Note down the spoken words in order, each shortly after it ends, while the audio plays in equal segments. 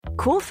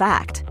Cool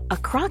fact, a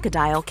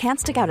crocodile can't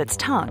stick out its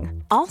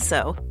tongue.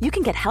 Also, you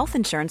can get health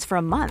insurance for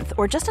a month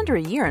or just under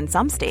a year in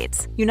some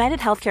states. United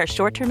Healthcare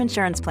short-term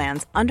insurance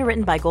plans,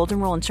 underwritten by Golden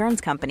Rule Insurance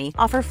Company,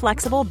 offer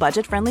flexible,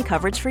 budget-friendly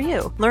coverage for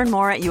you. Learn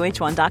more at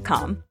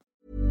uh1.com.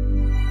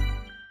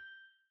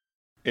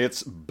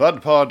 It's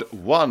BudPod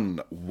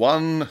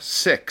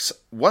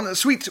 116.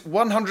 Sweet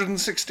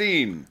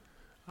 116.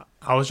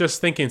 I was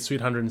just thinking Sweet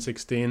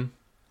 116.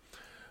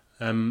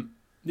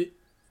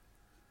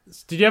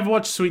 Did you ever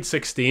watch Sweet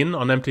 16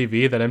 on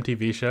MTV, that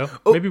MTV show?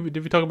 Oh.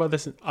 Did we talk about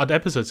this at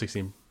episode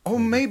 16? Oh,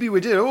 maybe we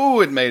did. Oh,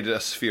 it made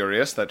us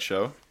furious, that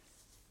show.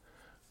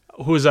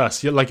 Who's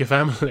us? Like your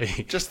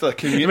family. Just the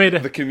community.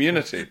 The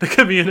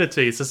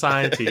community,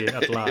 society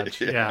at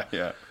large.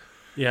 Yeah.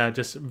 Yeah,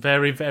 just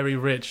very, very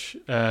rich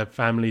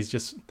families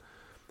just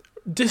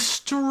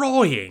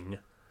destroying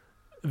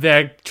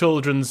their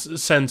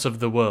children's sense of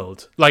the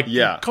world. Like,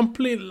 the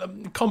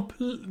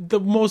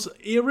most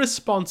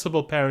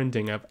irresponsible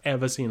parenting I've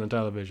ever seen on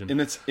television.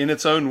 In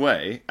its own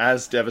way,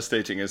 as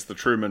devastating as The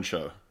Truman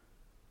Show.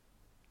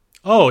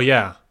 Oh,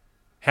 yeah.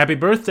 Happy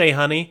birthday,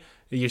 honey.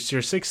 It's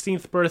your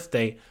 16th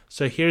birthday,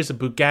 so here's a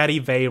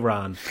Bugatti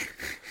Veyron.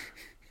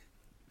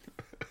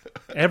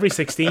 Every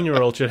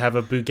 16-year-old should have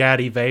a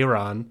Bugatti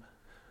Veyron.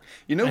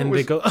 You know, and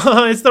they go,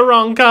 oh, it's the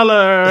wrong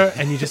color.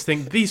 And you just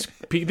think, these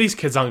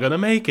kids aren't going to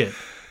make it.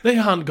 They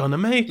aren't going to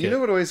make it. You know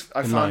what I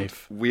found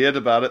weird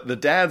about it? The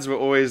dads were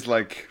always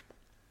like...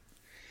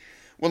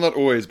 Well, not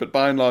always, but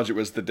by and large it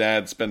was the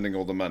dad spending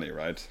all the money,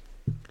 right?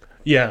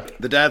 Yeah.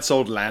 The dad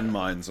sold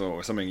landmines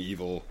or something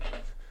evil,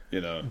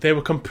 you know. They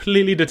were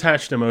completely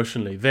detached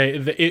emotionally.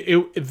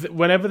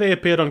 Whenever they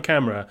appeared on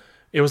camera,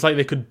 it was like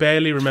they could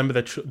barely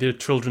remember their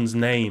children's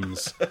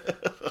names.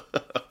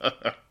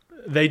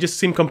 They just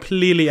seemed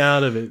completely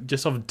out of it,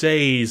 just sort of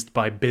dazed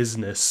by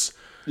business.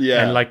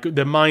 Yeah. And like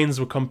their minds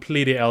were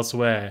completely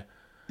elsewhere.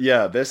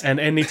 Yeah. And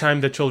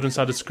anytime the children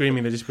started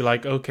screaming, they'd just be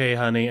like, okay,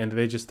 honey, and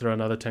they just throw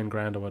another 10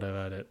 grand or whatever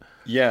at it.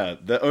 Yeah.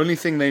 The only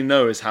thing they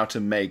know is how to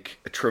make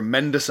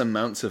tremendous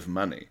amounts of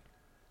money.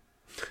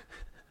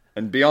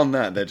 And beyond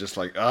that, they're just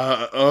like,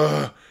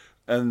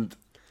 And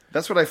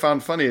that's what I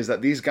found funny, is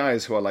that these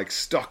guys who are like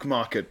stock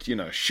market,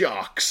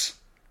 sharks,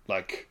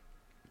 like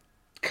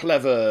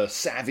clever,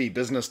 savvy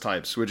business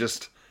types, were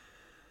just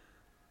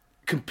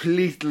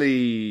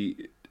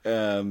completely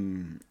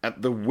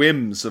at the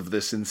whims of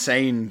this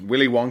insane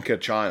Willy Wonka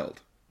child.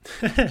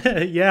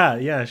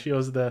 Yeah, she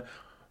was the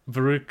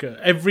Veruca.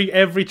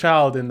 Every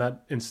child in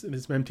this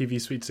MTV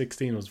Sweet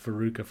 16 was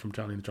Veruca from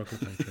Charlie and the Chocolate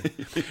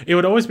Factory. It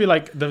would always be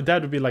like, the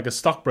dad would be like a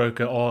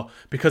stockbroker, or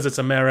because it's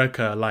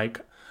America,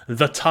 like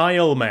the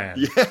Tile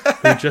Man,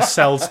 who just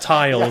sells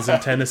tiles in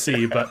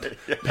Tennessee, but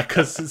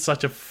because it's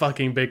such a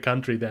fucking big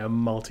country, they're a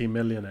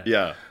multi-millionaire.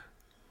 Yeah.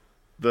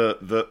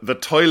 The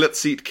toilet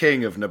seat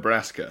king of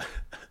Nebraska.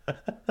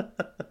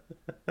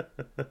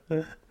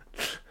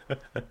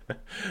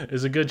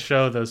 It's a good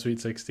show, though,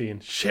 Sweet 16.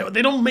 Shit,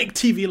 they don't make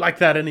TV like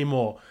that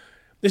anymore.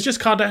 It's just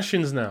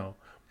Kardashians now.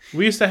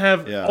 We used to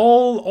have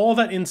all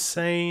that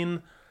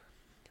insane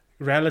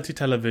reality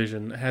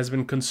television has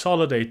been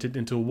consolidated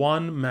into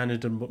one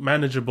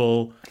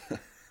manageable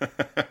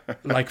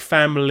like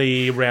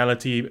family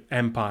reality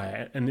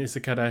empire, and it's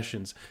the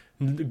Kardashians.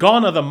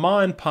 Gone are the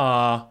Ma and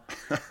Pa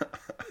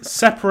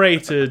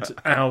separated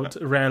out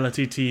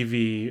reality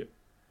TV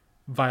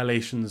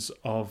violations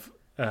of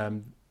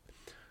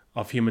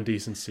human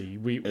decency.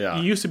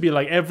 It used to be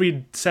like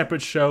every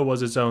separate show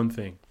was its own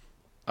thing.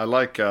 I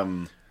like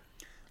the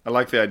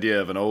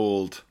idea of an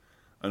old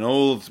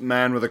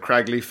man with a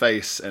craggly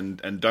face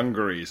and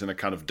dungarees in a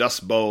kind of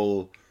Dust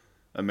Bowl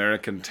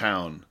American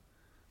town,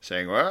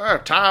 saying, "Well,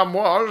 time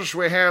was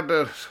we had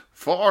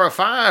 4 or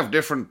 5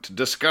 different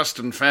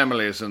disgusting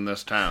families in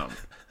this town.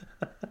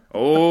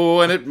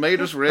 Oh, and it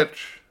made us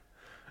rich."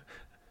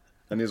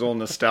 And he's all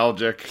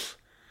nostalgic.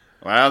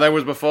 Well, that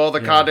was before the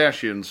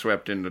Kardashians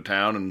swept into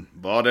town and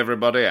bought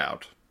everybody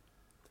out.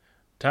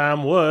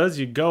 Time was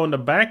you go in the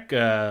back,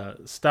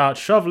 start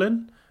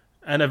shoveling,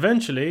 and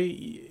eventually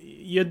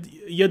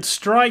you'd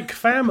strike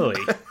family,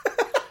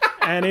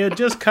 and they'd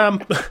just come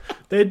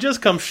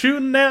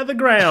shooting out the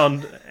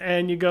ground,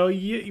 and you go,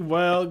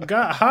 well,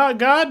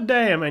 God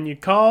damn, and you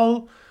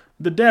call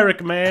the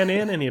derrick man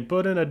in, and you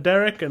put in a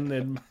derrick, and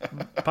then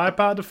pipe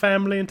out the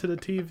family into the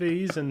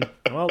TVs, and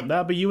well,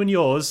 that'll be you and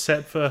yours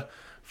set for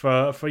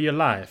your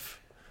life.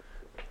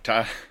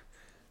 Time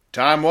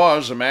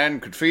was a man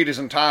could feed his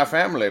entire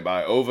family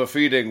by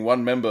overfeeding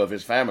one member of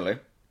his family.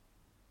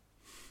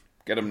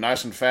 Get him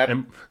nice and fat.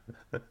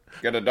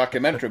 Get a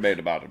documentary made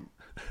about him.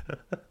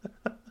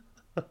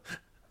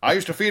 I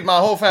used to feed my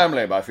whole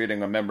family by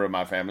feeding a member of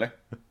my family.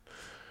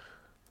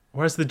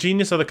 Whereas the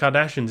genius of the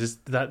Kardashians is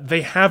that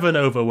they have an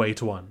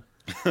overweight one,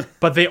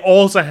 but they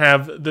also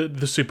have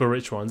the super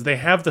rich ones. They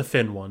have the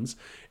thin ones.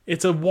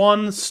 It's a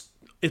one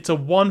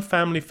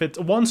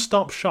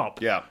one-stop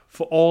shop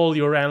for all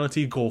your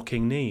reality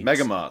gawking needs.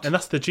 Megamart. And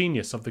that's the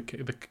genius of the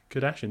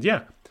Kardashians.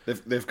 Yeah.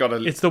 They've got a...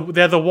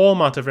 They're the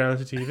Walmart of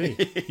reality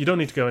TV. You don't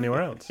need to go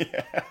anywhere else.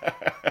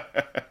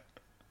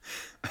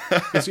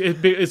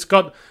 It's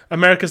got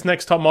America's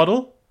Next Top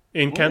Model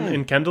in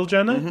Kendall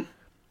Jenner. Mm-hmm.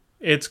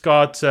 It's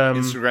got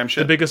Instagram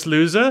shit. The Biggest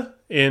Loser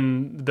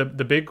in the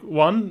big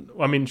one.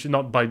 I mean, she's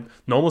not by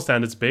normal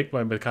standards big,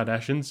 by the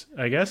Kardashians,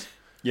 I guess.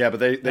 Yeah, but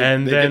they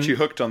get you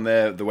hooked on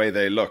the way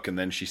they look, and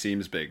then she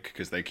seems big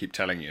because they keep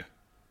telling you.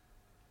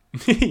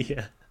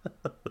 Yeah.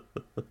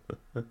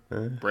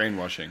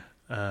 Brainwashing.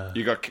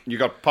 You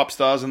got pop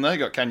stars in there. You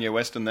got Kanye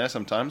West in there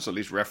sometimes, at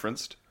least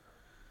referenced.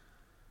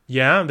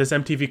 Yeah, there's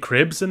MTV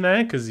Cribs in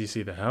there because you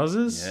see the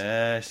houses.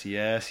 Yes.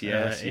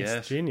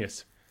 It's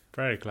genius.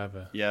 Very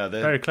clever. Yeah,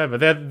 very clever.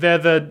 They're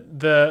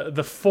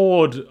the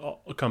Ford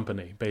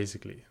company,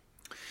 basically.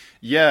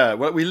 Yeah,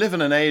 well, we live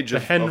in an age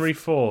of Henry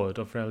Ford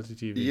of reality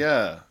TV.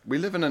 Yeah, we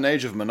live in an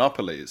age of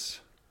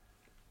monopolies.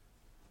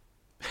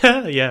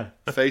 Yeah.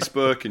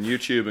 Facebook and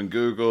YouTube and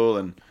Google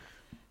and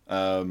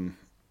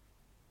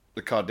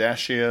the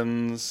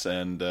Kardashians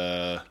and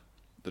the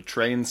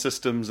train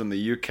systems in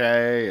the UK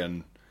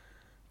and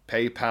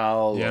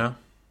PayPal. Yeah.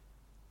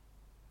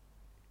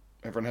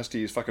 Everyone has to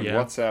use fucking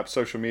WhatsApp,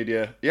 social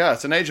media. Yeah,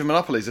 it's an age of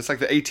monopolies. It's like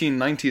the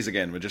 1890s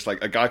again, where just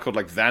like a guy called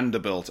like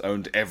Vanderbilt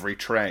owned every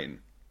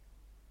train.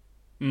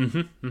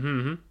 We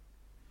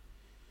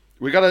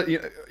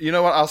gotta, you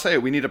know what? I'll say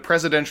it. We need a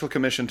presidential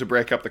commission to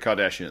break up the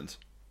Kardashians.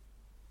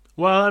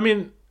 Well, I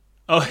mean,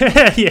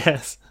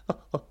 yes.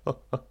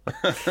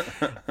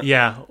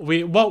 Yeah.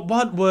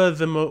 What were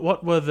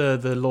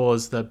the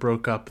laws that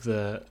broke up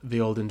the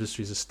old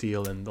industries of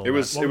steel and all that?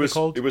 What were they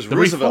called? It was the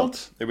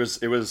Roosevelt. Revolt?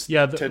 It was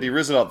Teddy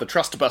Roosevelt, the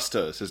Trust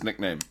Buster is his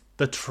nickname.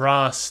 The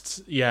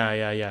Trust.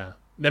 Yeah.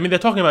 I mean, they're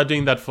talking about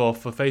doing that for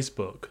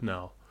Facebook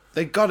now.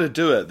 They got to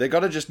do it. They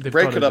got to just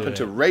break it up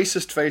into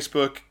racist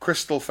Facebook,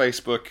 Crystal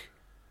Facebook,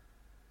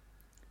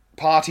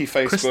 Party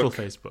Facebook. Crystal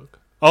Facebook.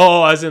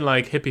 Oh, as in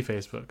like hippie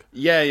Facebook.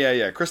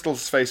 Yeah.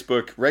 Crystal's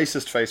Facebook,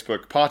 racist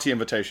Facebook, Party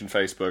Invitation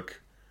Facebook,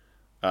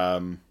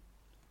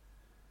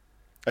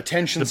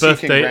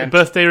 attention-seeking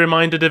birthday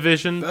reminder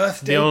division.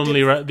 The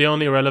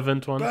only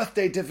relevant one.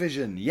 Birthday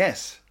division,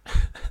 yes.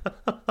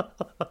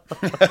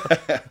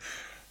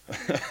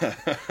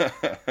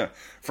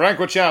 Frank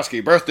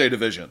Wachowski, birthday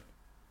division.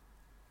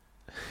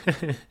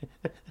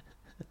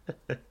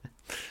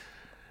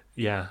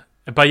 Yeah,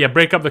 but yeah,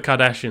 break up the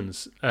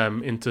Kardashians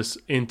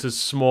into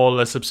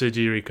smaller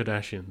subsidiary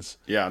Kardashians.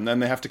 Yeah, and then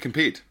they have to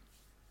compete,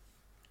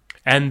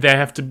 and they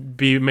have to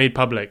be made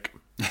public.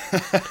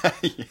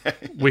 Yeah.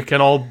 We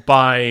can all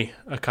buy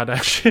a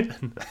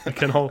Kardashian. We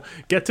can all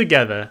get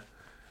together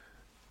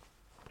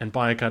and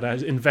buy a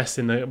Kardashian. Invest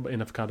in a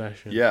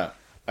Kardashian. Yeah,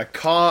 a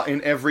car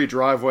in every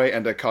driveway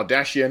and a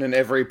Kardashian in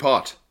every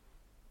pot.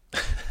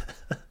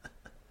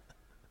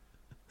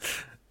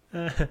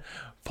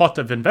 Pot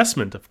of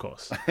investment, of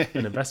course.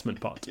 An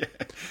investment pot.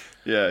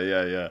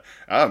 Yeah.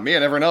 Me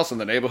and everyone else in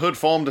the neighborhood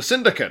formed a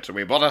syndicate and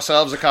we bought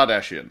ourselves a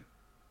Kardashian.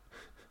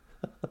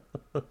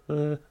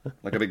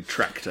 Like a big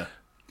tractor.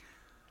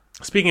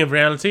 Speaking of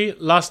reality,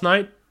 last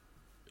night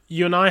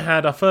you and I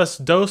had our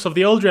first dose of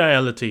the old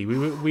reality.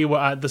 We were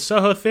at the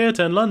Soho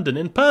Theatre in London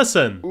in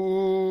person.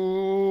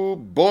 Ooh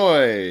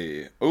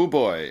boy.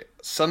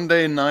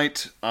 Sunday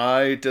night,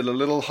 I did a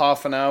little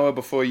half an hour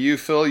before you,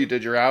 Phil. You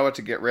did your hour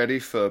to get ready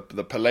for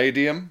the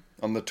Palladium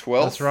on the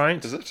 12th. That's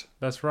right. Is it?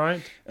 That's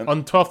right.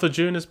 On 12th of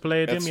June is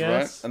Palladium, that's yes.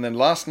 Right. And then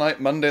last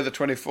night, Monday the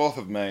 24th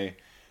of May,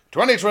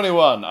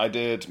 2021, I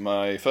did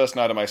my first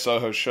night of my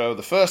Soho show.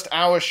 The first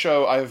hour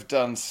show I've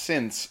done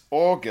since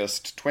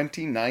August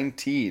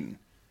 2019.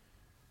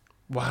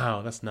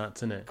 Wow, that's nuts,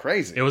 isn't it?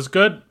 Crazy. It was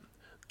good.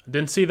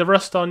 Didn't see the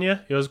rust on you.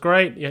 It was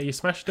great. Yeah, you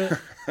smashed it.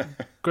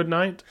 Good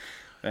night.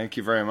 Thank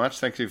you very much.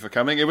 Thank you for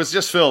coming. It was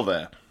just Phil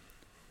there.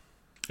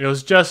 It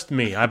was just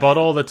me. I bought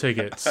all the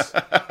tickets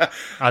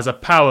as a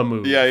power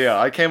move. Yeah.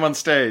 I came on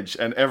stage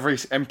and every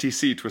empty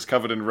seat was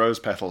covered in rose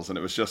petals and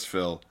it was just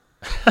Phil.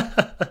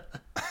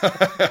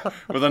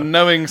 With a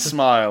knowing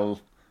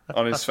smile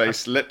on his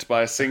face lit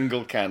by a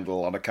single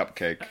candle on a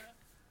cupcake.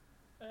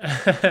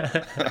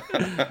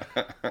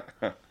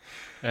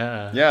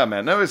 Yeah,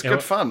 man. No, it was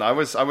good fun. I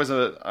was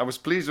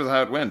pleased with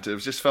how it went. It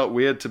just felt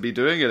weird to be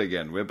doing it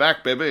again. We're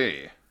back,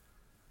 baby.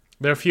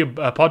 There are a few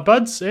pod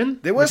buds in.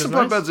 There were some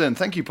pod buds in.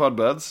 Thank you, pod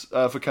buds,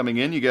 for coming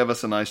in. You gave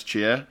us a nice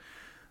cheer.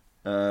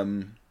 I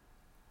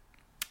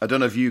don't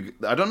know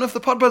if the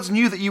pod buds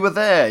knew that you were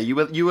there. You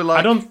were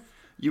like. I don't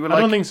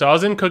think so. I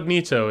was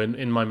incognito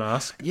in my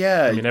mask.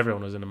 Yeah. I mean,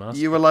 everyone was in a mask.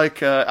 You were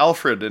like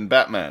Alfred in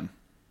Batman.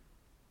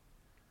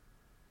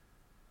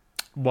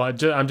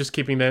 What? I'm just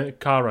keeping the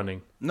car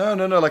running. No.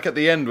 Like at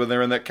the end when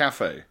they're in that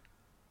cafe.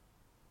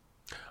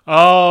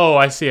 Oh,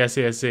 I see.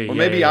 Or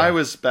maybe I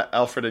was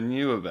Alfred and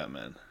you were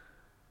Batman.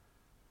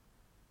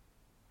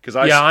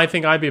 I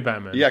think I'd be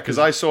Batman. Yeah, because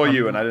I saw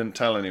you and I didn't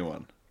tell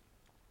anyone.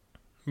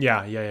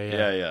 Yeah.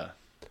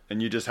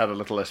 And you just had a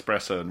little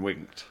espresso and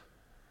winked.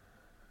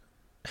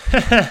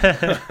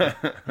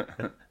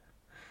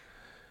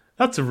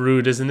 That's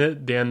rude, isn't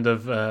it? The end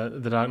of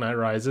The Dark Knight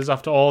Rises.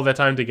 After all their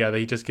time together,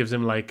 he just gives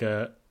him like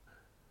that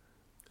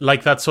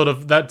sort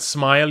of that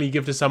smile you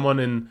give to someone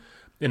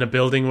in a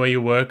building where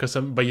you work or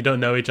something, but you don't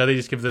know each other. You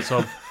just give this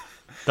sort of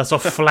That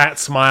sort of flat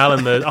smile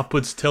and the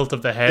upwards tilt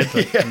of the head.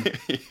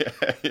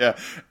 Yeah.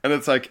 And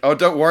it's like, oh,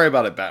 don't worry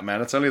about it,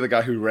 Batman. It's only the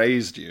guy who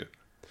raised you.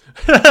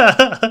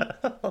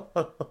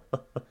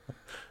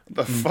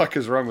 The fuck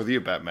is wrong with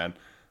you, Batman?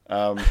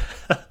 But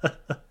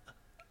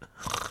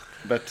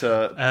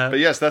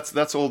yes,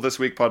 that's all this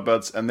week,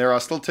 Podbuds. And there are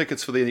still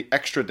tickets for the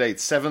extra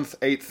dates, 7th,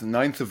 8th,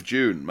 9th of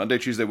June, Monday,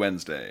 Tuesday,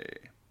 Wednesday.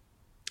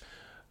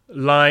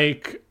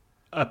 Like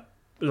a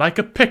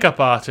pickup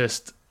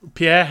artist,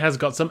 Pierre has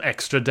got some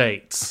extra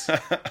dates.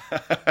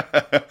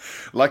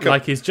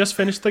 like he's just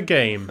finished the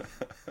game.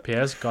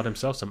 Pierre's got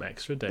himself some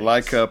extra dates.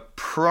 Like a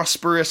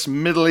prosperous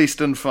Middle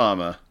Eastern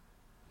farmer.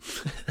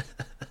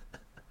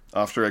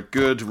 After a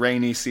good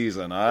rainy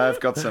season, I've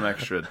got some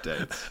extra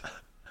dates.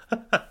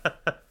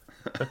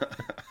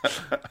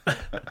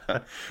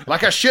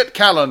 Like a shit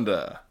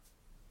calendar.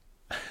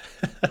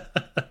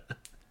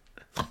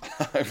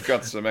 I've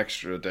got some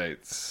extra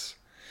dates.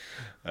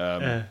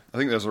 I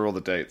think those are all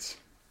the dates.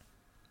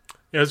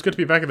 Yeah, it was good to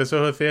be back at the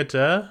Soho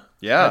Theatre.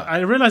 Yeah. I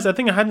realised I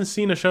think I hadn't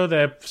seen a show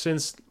there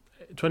since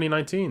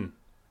 2019.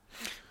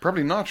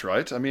 Probably not,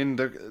 right? I mean,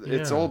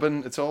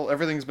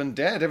 everything's been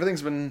dead.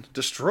 Everything's been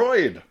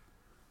destroyed.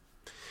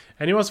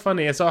 And it was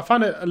funny. So I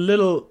found it a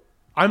little...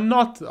 I'm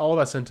not all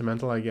that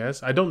sentimental, I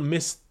guess. I don't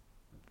miss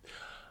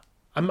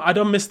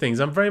things.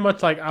 I'm very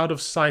much like out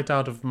of sight,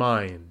 out of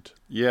mind.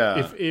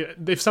 Yeah.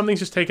 If something's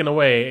just taken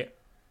away,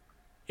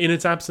 in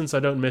its absence,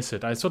 I don't miss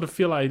it. I sort of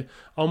feel I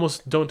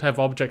almost don't have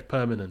object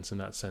permanence in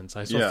that sense.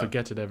 I sort of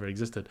forget it ever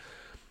existed.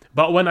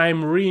 But when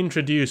I'm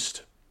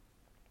reintroduced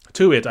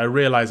to it, I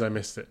realize I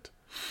missed it.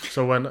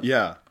 So when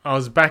I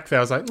was back there,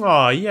 I was like,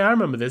 oh, yeah, I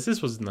remember this.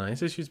 This was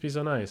nice. This used to be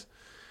so nice.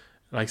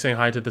 Like saying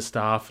hi to the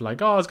staff,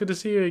 like, oh, it's good to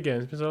see you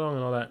again. It's been so long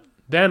and all that.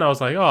 Then I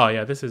was like, oh,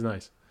 yeah, this is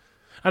nice.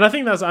 And I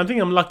think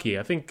I'm lucky.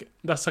 I think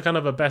that's a kind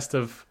of a best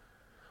of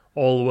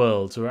all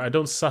worlds, where I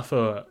don't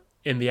suffer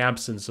in the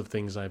absence of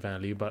things I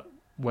value, but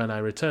when I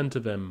return to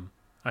them,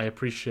 I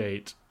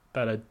appreciate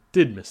that I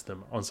did miss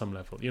them on some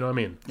level. You know what I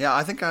mean? Yeah,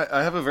 I think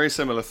I have a very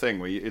similar thing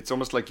where it's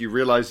almost like you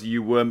realize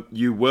you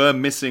were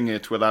missing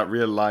it without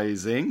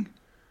realizing.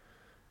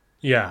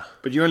 Yeah.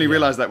 But you only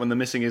realize that when the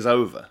missing is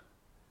over.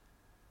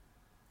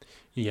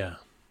 Yeah.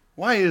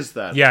 Why is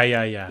that?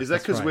 Yeah. Is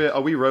that because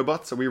are we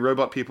robots? Are we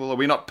robot people? Are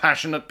we not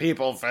passionate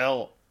people,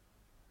 Phil?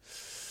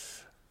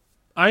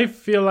 I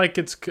feel like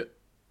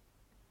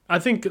I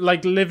think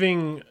like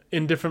living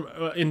in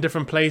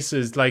different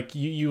places, like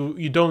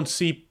you don't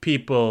see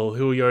people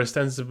who you're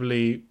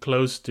ostensibly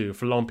close to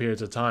for long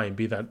periods of time,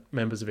 be that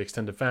members of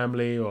extended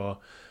family or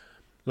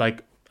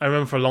like I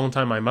remember for a long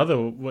time my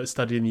mother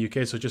studied in the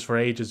UK, so just for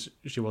ages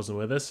she wasn't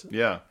with us.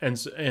 Yeah.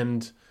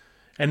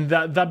 And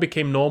that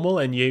became normal,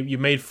 and you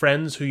made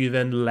friends who you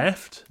then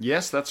left.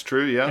 Yes, that's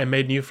true, yeah. And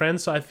made new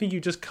friends. So I think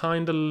you just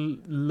kind of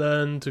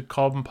learn to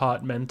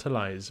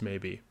compartmentalize,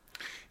 maybe.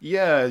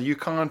 Yeah, you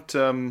can't...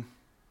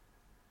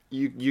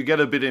 You get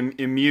a bit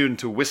immune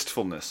to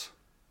wistfulness.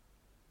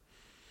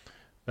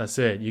 That's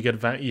it. You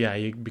get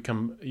you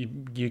become...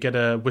 You get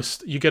a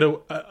whist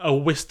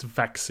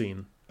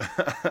vaccine.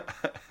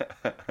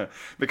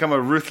 Become a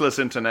ruthless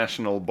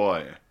international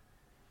boy.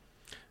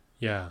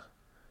 Yeah.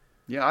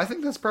 Yeah, I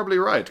think that's probably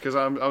right, because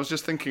I was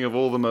just thinking of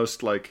all the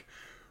most, like,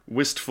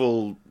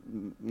 wistful,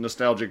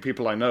 nostalgic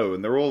people I know,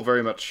 and they're all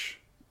very much...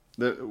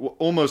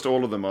 almost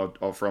all of them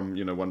are from,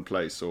 one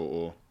place,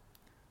 or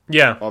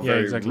are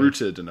very exactly.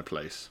 rooted in a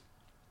place.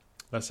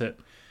 That's it.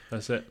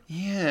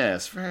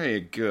 Yes, very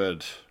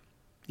good.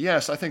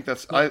 Yes, I think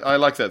that's... I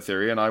like that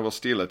theory, and I will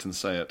steal it and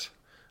say it.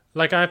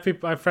 Like, I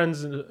have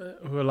friends who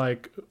are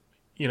like,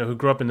 who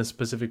grew up in a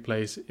specific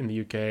place in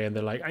the UK, and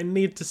they're like, I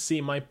need to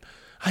see my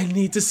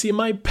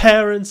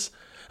parents.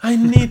 I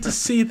need to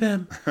see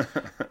them.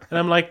 And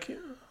I'm like,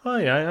 oh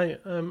yeah,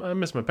 I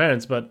miss my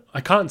parents, but I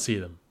can't see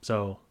them.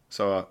 So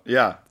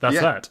yeah, that's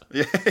that.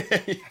 Yeah.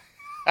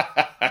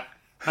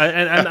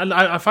 and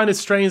I find it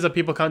strange that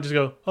people can't just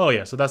go, oh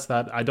yeah, so that's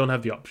that. I don't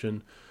have the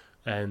option,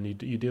 and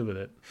you deal with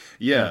it.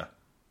 Yeah.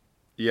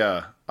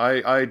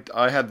 I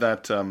had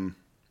that.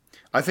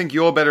 I think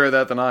you're better at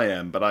that than I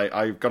am, but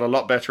I got a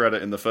lot better at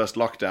it in the first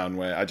lockdown,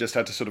 where I just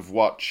had to sort of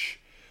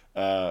watch.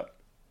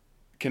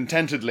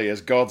 Contentedly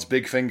as God's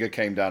big finger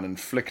came down and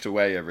flicked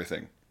away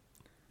everything.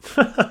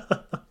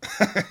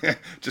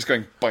 Just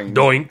going boink,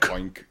 doink,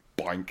 boink,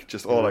 boink.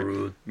 Just all like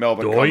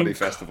Melbourne doink. Comedy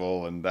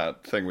Festival and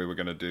that thing we were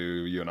going to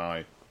do, you and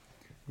I.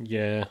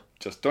 Yeah.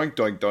 Just doink,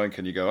 doink, doink,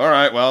 and you go, all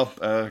right, well,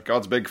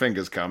 God's big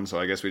finger's come, so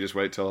I guess we just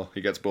wait till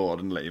he gets bored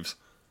and leaves.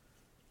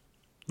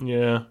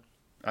 Yeah.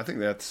 I think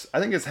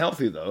it's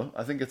healthy, though.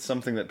 I think it's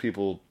something that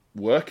people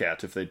work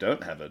at if they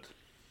don't have it.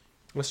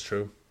 That's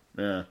true.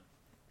 Yeah.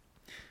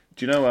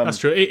 Do you know? That's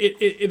true.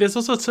 There's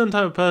also a certain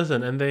type of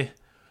person, and there's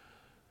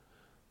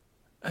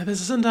a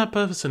certain type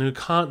of person who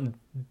can't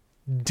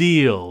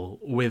deal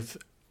with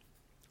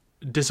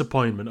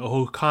disappointment, or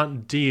who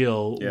can't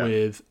deal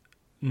with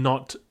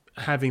not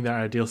having their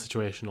ideal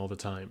situation all the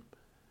time.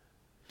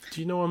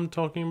 Do you know what I'm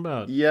talking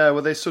about? Yeah,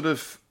 well, they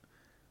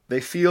They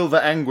feel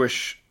the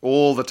anguish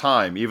all the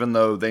time, even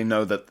though they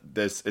know that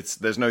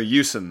there's no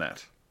use in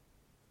that.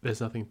 There's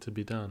nothing to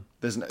be done.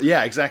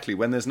 Yeah, exactly.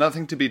 When there's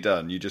nothing to be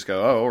done, you just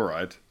go, oh, all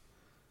right.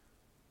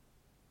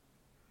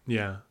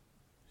 Yeah.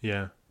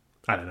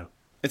 I don't know.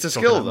 It's a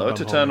skill, though,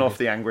 to turn off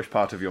the anguish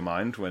part of your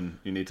mind when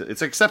you need to.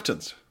 It's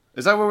acceptance.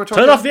 Is that what we're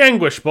talking about? Turn off the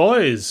anguish,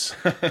 boys.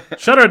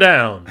 Shut her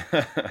down.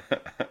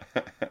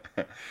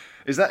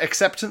 Is that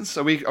acceptance?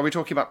 Are we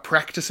talking about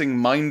practicing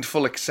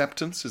mindful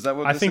acceptance? Is that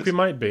what I think we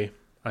might be.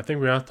 I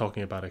think we are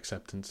talking about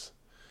acceptance.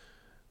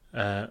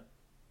 Yeah.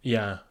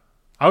 I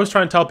always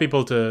try and tell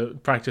people to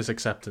practice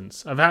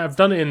acceptance. I've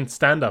done it in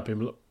stand-up,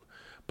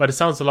 but it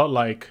sounds a lot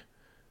like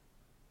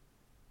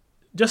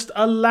just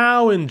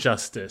allow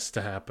injustice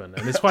to happen.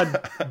 And it's quite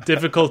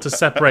difficult to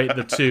separate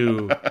the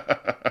two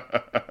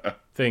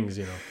things,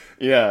 you know.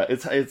 Yeah,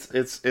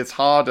 it's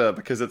harder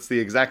because it's the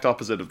exact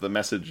opposite of the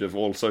message of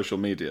all social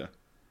media.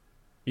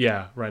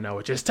 Yeah, right now,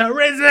 which is to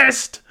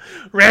resist.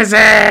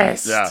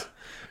 Yeah,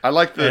 I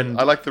like the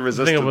resistance.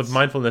 The thing with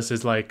mindfulness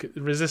is like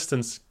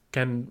resistance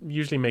can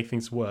usually make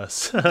things worse.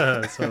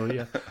 So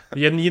yeah,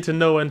 you need to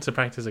know when to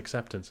practice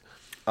acceptance.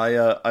 I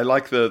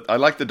like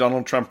the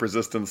Donald Trump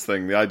resistance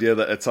thing. The idea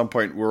that at some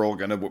point we're all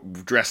going to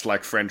dress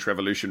like French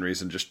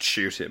revolutionaries and just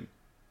shoot him.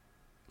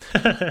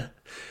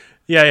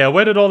 Yeah.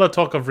 Where did all that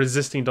talk of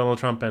resisting Donald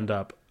Trump end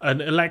up?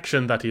 An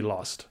election that he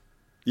lost.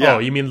 Yeah. Oh,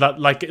 you mean that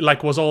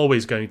like was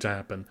always going to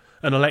happen?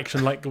 An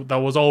election like that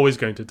was always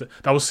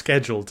that was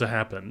scheduled to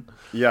happen.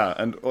 Yeah,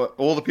 and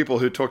all the people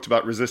who talked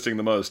about resisting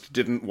the most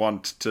didn't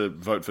want to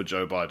vote for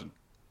Joe Biden.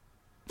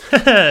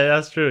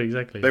 That's true,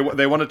 exactly.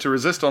 They wanted to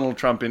resist Donald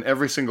Trump in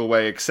every single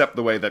way except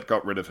the way that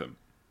got rid of him.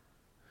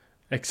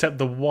 Except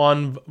the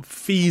one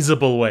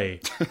feasible way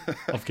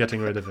of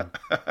getting rid of him.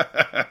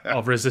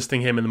 Of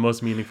resisting him in the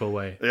most meaningful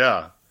way.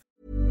 Yeah.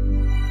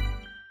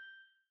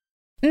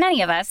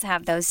 Many of us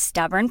have those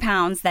stubborn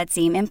pounds that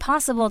seem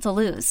impossible to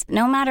lose,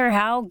 no matter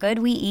how good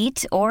we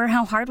eat or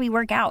how hard we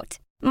work out.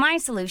 My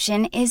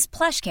solution is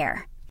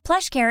PlushCare.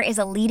 PlushCare is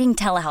a leading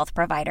telehealth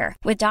provider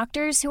with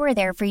doctors who are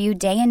there for you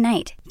day and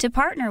night to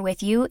partner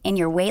with you in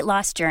your weight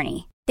loss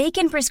journey. They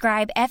can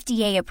prescribe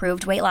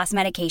FDA-approved weight loss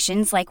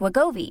medications like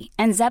Wegovy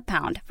and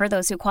Zepbound for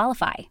those who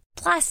qualify.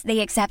 Plus,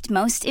 they accept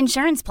most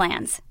insurance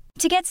plans.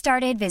 To get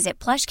started, visit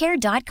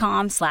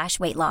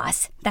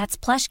plushcare.com/weightloss. That's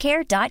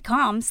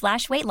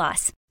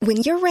plushcare.com/weightloss. When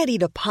you're ready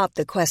to pop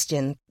the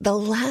question, the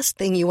last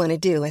thing you want to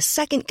do is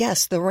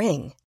second-guess the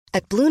ring.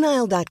 At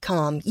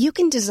BlueNile.com, you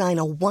can design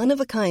a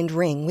one-of-a-kind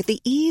ring with the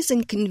ease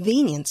and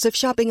convenience of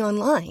shopping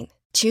online.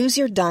 Choose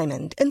your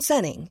diamond and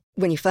setting.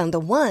 When you find the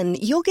one,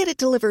 you'll get it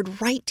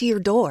delivered right to your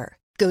door.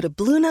 Go to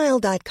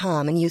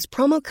BlueNile.com and use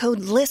promo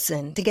code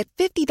LISTEN to get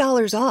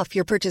 $50 off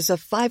your purchase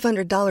of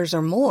 $500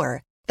 or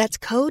more. That's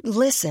code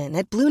LISTEN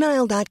at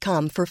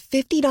BlueNile.com for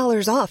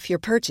 $50 off your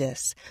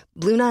purchase.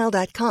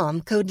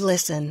 BlueNile.com, code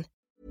LISTEN.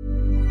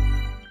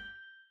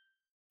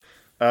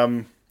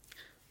 I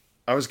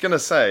was going to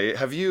say,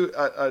 have you...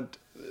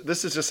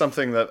 this is just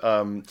something that...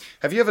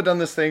 have you ever done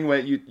this thing where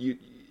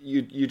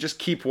you just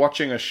keep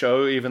watching a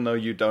show even though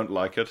you don't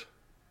like it?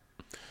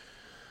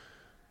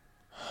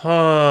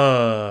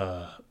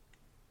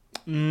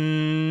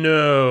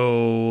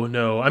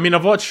 No. I mean,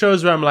 I've watched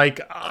shows where I'm like,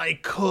 I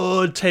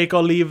could take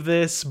or leave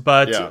this,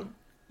 but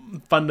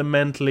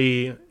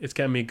fundamentally, it's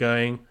getting me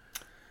going.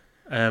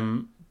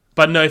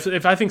 But no,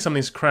 if I think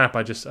something's crap,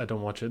 I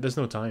don't watch it. There's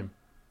no time.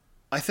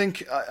 I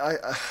think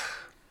I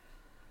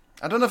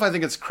don't know if I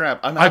think it's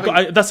crap.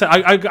 That's it.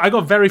 I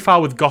got very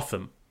far with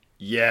Gotham.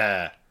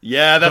 Yeah.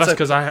 That's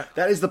because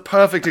that is the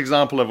perfect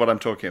example of what I'm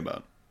talking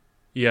about.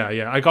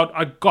 Yeah.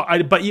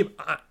 But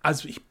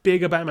as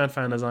big a Batman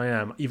fan as I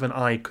am, even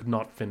I could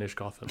not finish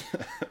Gotham.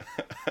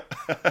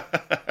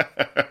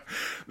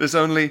 There's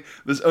only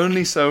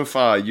so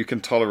far you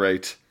can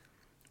tolerate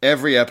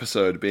every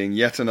episode being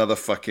yet another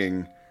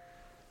fucking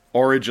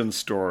origin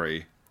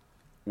story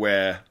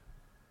where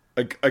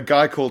a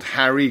guy called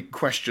Harry ?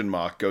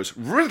 Goes,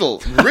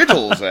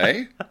 riddles,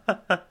 eh?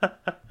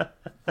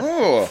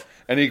 Oh,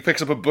 and he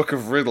picks up a book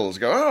of riddles.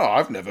 Go, oh,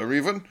 I've never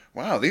even.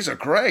 Wow, these are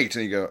great.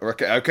 And you go,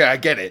 okay, I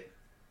get it.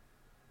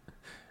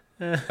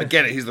 I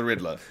get it. He's the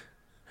Riddler.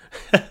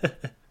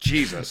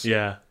 Jesus.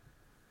 Yeah.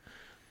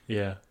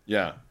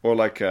 Or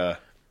like a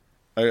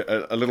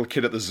little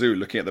kid at the zoo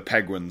looking at the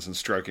penguins and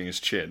stroking his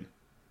chin.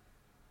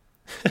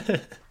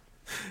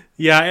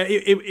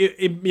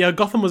 Yeah.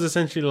 Gotham was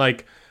essentially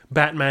like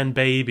Batman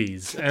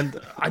babies,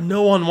 and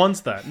no one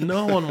wants that.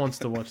 No one wants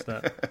to watch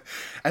that.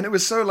 And it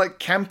was so like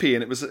campy,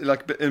 and it was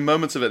like in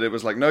moments of it, it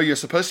was like, no, you're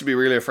supposed to be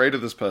really afraid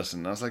of this person.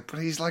 And I was like, but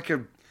there's like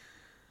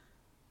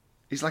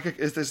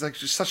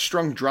just such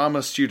strong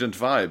drama student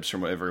vibes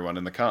from everyone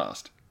in the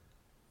cast.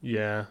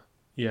 Yeah.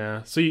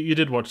 So you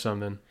did watch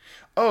some then?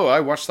 Oh, I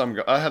watched some.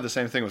 I had the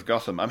same thing with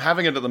Gotham. I'm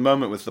having it at the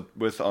moment with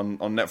on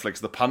Netflix,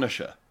 The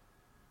Punisher.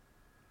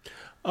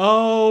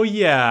 Oh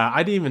yeah,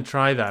 I didn't even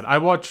try that. I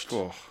watched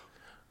all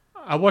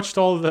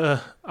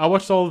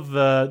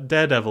the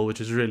Daredevil, which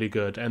is really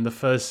good, and the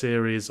first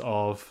series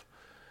of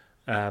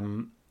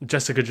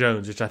Jessica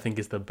Jones, which I think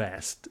is the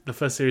best. The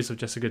first series of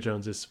Jessica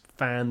Jones is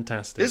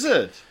fantastic. Is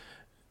it?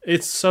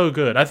 It's so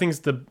good. I think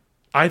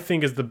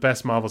it's the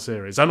best Marvel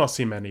series. I've not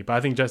seen many, but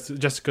I think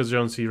Jessica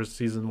Jones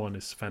season 1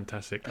 is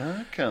fantastic.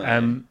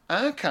 Okay.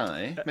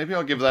 Okay. Maybe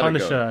I'll give that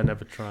Punisher, a go. I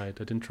never tried.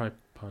 I didn't try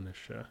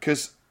Punisher.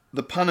 Because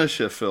the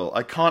Punisher, Phil,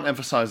 I can't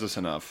emphasize this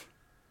enough.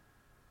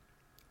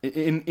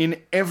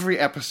 In every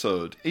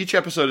episode, each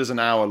episode is an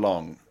hour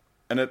long,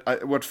 and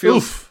what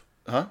feels... Oof.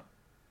 Huh?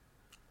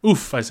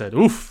 Oof, I said.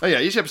 Oof. Oh yeah,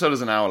 each episode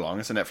is an hour long.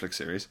 It's a Netflix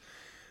series.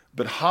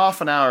 But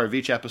half an hour of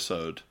each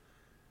episode,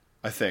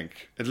 I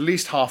think, at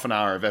least half an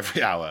hour of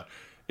every hour,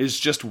 is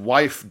just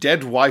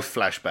dead wife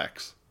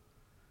flashbacks.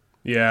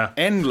 Yeah.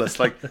 Endless.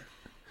 Like,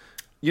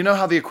 you know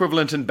how the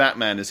equivalent in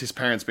Batman is his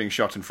parents being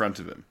shot in front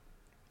of him?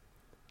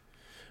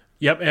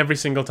 Yep, every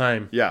single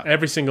time. Yeah.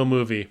 Every single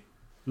movie.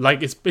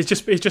 Like, it's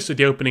just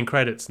the opening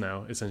credits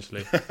now,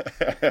 essentially.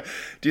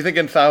 Do you think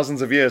in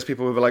thousands of years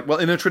people will be like, well,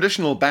 in a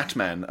traditional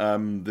Batman,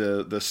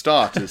 the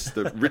start is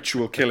the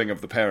ritual killing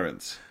of the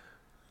parents.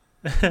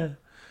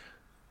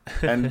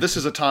 And this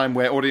is a time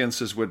where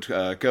audiences would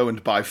go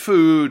and buy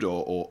food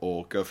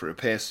or go for a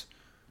piss.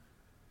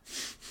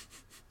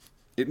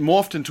 It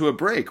morphed into a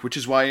break, which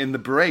is why in the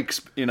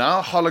breaks, in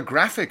our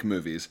holographic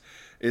movies,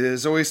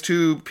 there's always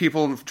two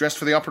people dressed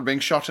for the opera being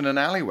shot in an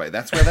alleyway.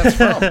 That's where that's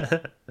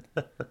from.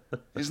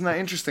 Isn't that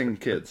interesting,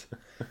 kids?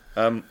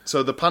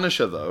 So the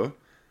Punisher, though,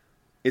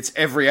 it's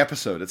every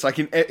episode. It's like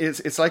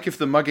it's like if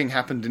the mugging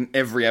happened in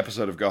every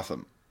episode of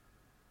Gotham.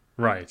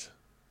 Right.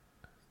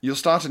 You'll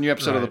start a new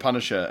episode of the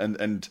Punisher,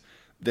 and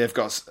they've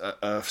got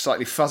a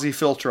slightly fuzzy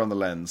filter on the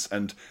lens,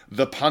 and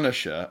the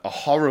Punisher, a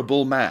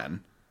horrible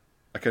man,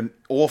 like an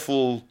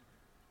awful,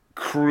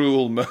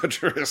 cruel,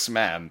 murderous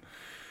man,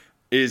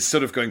 is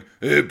sort of going,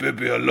 "Hey,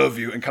 baby, I love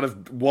you," and kind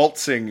of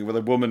waltzing with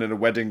a woman in a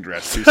wedding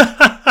dress who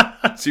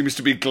seems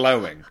to be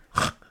glowing.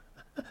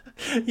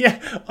 Yeah.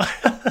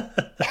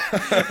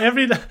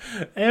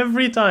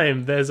 every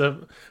time there's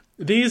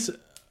these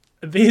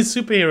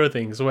superhero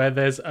things where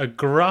there's a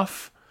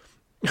gruff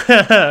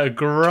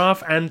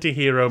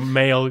anti-hero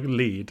male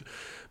lead,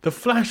 the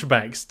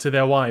flashbacks to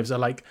their wives are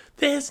like,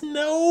 there's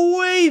no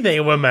way they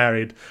were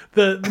married.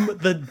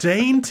 The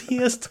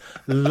daintiest,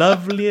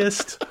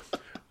 loveliest,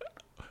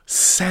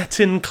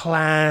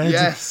 satin-clad,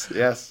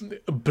 yes,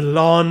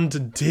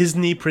 blonde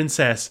Disney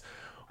princess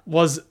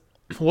was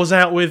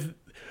out with,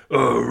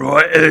 oh,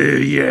 right,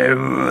 yeah,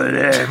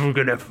 I'm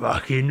gonna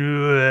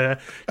fucking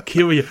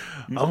kill you.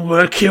 I'm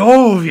gonna kill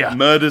all of you.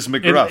 Murders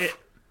McGruff.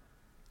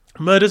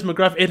 Murders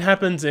McGruff. It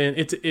happens in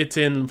it's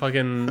in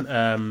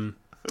fucking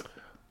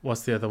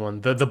what's the other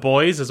one? The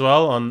Boys as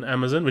well on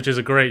Amazon, which is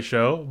a great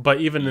show. But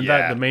even in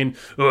that, the main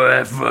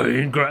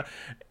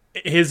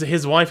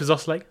his wife is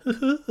also like,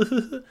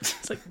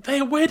 it's like,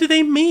 where did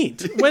they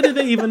meet? Where did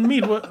they even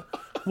meet?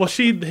 Was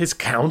she his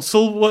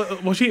counsel?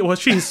 Was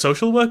she his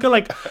social worker?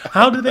 Like,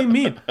 how did they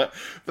meet? But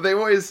they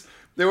always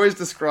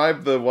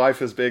describe the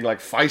wife as being like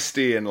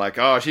feisty and like,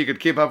 oh, she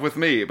could keep up with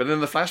me. But in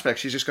the flashback,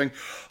 she's just going,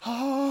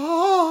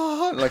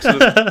 oh, like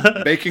sort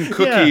of baking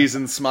cookies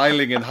and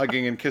smiling and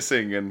hugging and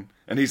kissing, and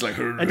he's like,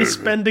 and he's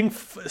spending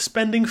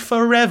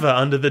forever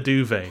under the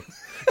duvet.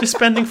 Just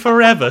spending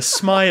forever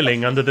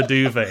smiling under the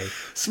duvet.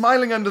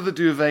 Smiling under the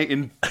duvet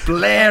in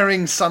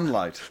blaring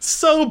sunlight.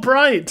 So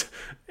bright.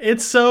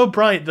 It's so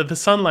bright that the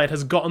sunlight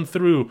has gotten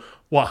through.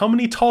 What? How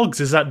many togs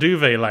is that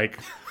duvet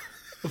like?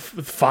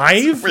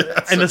 5?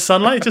 And the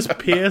sunlight just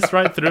pierced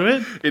right through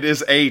it? It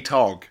is a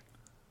tog.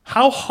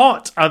 How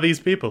hot are these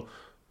people?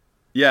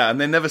 Yeah,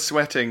 and they're never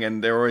sweating,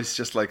 and they're always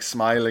just like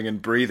smiling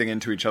and breathing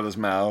into each other's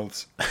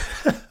mouths.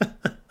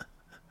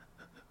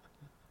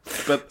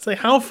 But it's like,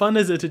 how fun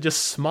is it to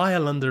just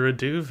smile under a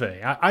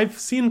duvet? I've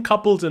seen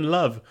couples in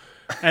love,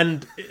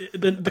 and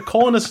the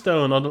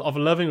cornerstone of a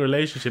loving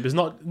relationship is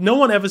not. No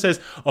one ever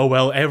says, "Oh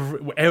well,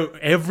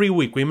 every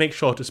week we make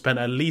sure to spend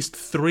at least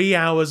 3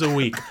 hours a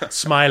week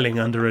smiling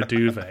under a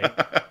duvet."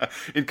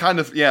 In kind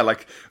of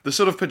like the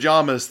sort of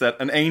pajamas that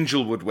an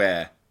angel would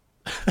wear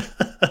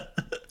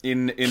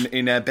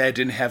in a bed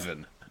in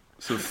heaven,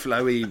 sort of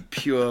flowy,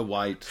 pure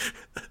white.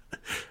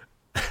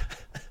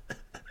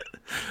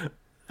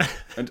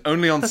 And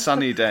only on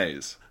sunny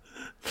days.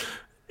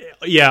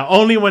 Yeah,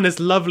 only when it's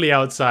lovely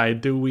outside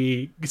do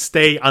we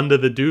stay under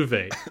the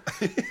duvet.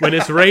 When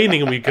it's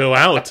raining, we go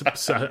out,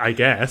 I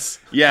guess.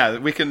 Yeah,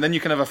 we can. Then you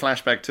can have a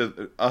flashback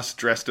to us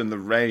dressed in the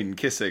rain,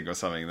 kissing or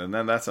something. And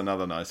then that's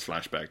another nice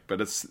flashback.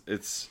 But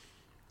it's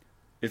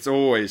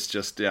always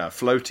just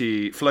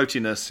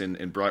floatiness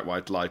in bright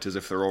white light, as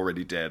if they're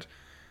already dead.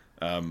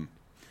 And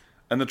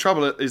the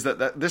trouble is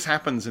that this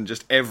happens in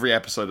just every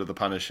episode of The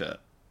Punisher.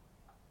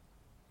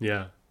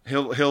 Yeah.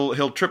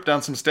 He'll trip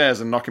down some stairs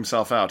and knock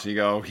himself out, and you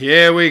go,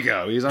 here we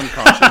go, he's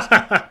unconscious.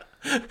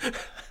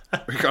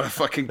 We got a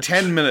fucking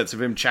 10 minutes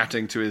of him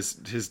chatting to his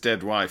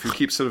dead wife, who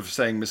keeps sort of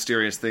saying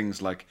mysterious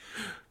things like,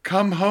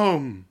 come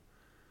home,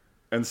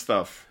 and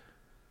stuff.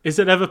 Is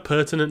it ever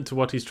pertinent to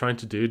what he's trying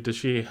to do? Does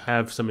she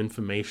have some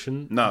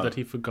information that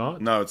he forgot?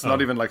 No, it's not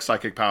even like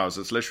psychic powers.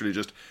 It's literally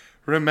just,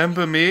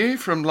 remember me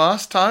from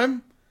last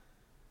time?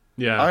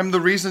 Yeah. I'm the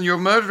reason you're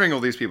murdering all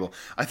these people.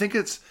 I think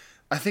it's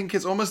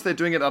almost they're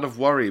doing it out of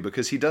worry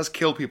because he does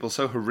kill people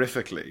so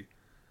horrifically.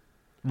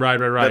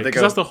 Right.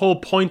 Because that's the whole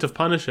point of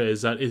Punisher,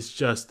 is that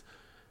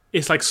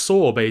it's like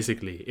Saw,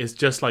 basically. It's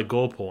just like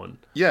gore porn.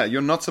 Yeah,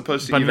 you're not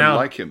supposed to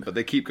like him, but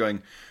they keep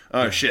going,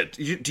 oh, shit.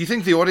 Do you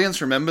think the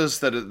audience remembers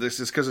that this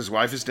is because his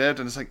wife is dead?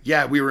 And it's like,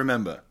 yeah, we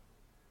remember.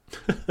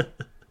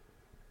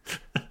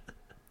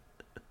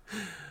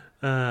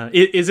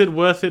 Is it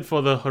worth it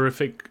for the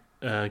horrific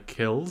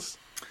kills?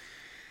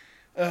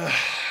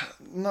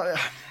 No,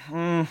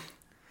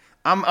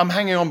 I'm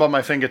hanging on by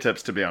my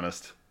fingertips, to be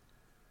honest.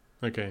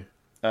 Okay.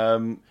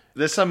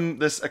 There's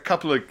a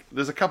couple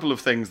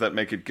of things that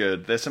make it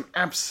good. There's some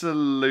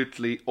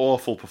absolutely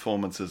awful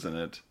performances in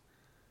it.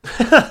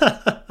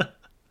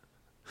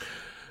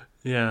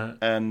 Yeah,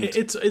 and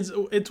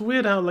it's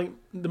weird how like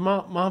the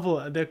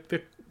Marvel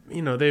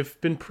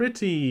they've been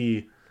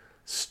pretty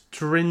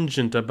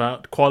stringent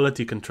about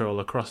quality control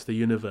across the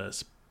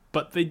universe,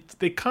 but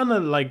they kind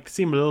of like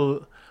seem a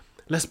little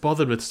less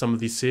bothered with some of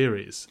these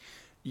series.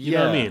 You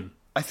know what I mean?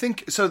 I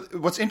think so.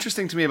 What's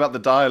interesting to me about the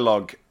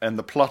dialogue and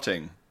the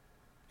plotting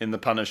in The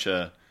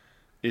Punisher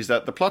is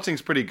that the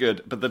plotting's pretty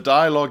good, but the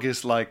dialogue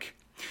is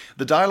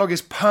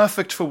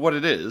perfect for what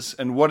it is,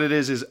 and what it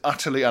is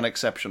utterly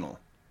unexceptional.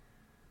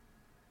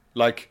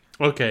 Like,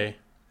 okay,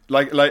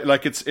 like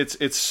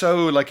it's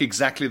so like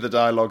exactly the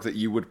dialogue that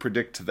you would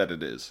predict that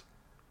it is.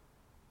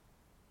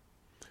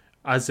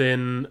 As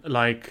in,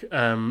 like,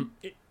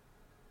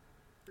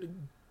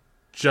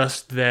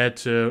 just there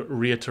to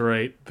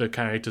reiterate the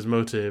character's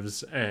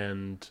motives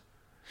and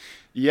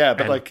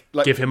like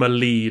give him a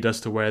lead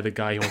as to where the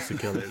guy he wants to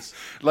kill is.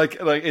 like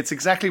it's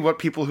exactly what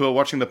people who are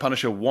watching The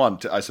Punisher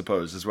want, I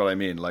suppose, is what I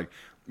mean. Like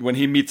when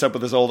he meets up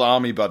with his old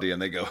army buddy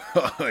and they go,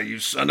 oh, you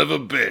son of a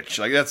bitch.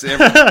 Like it's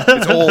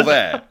all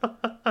there.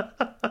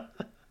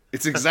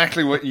 It's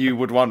exactly what you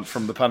would want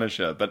from The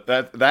Punisher, but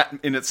that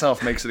in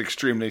itself makes it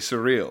extremely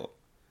surreal.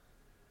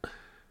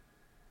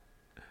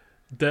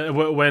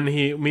 When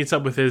he meets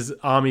up with his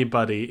army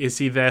buddy, is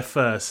he there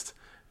first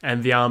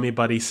and the army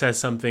buddy says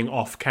something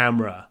off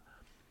camera?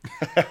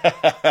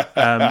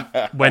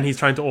 When he's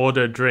trying to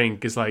order a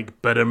drink, it's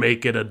like, better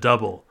make it a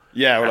double.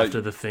 Yeah, after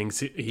the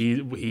things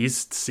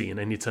he's seen,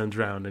 and he turns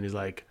around and he's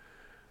like,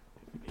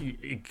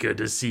 good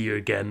to see you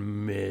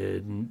again,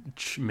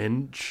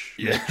 Minch.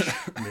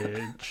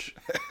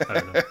 I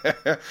don't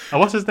know.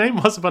 What's his name?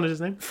 What's the Punisher's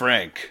name?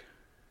 Frank.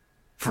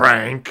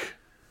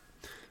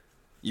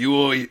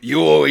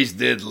 You always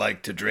did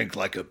like to drink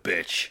like a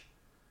bitch.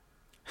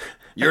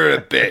 You're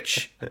a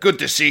bitch. Good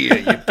to see you,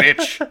 you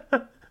bitch.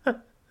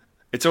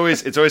 It's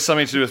always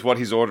something to do with what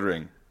he's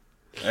ordering.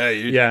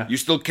 Hey, you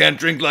still can't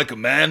drink like a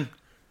man?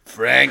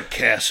 Frank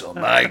Castle,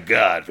 my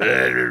God.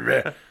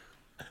 And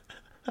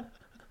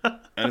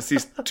it's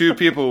these two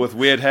people with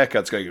weird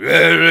haircuts going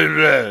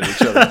at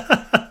each other.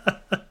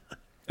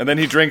 And then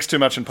he drinks too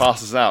much and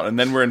passes out, and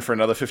then we're in for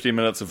another 15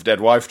 minutes of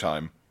dead wife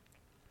time.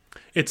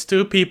 It's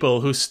two people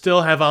who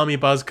still have army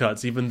buzz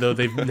cuts, even though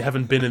they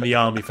haven't been in the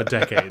army for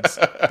decades.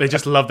 They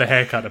just love the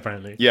haircut,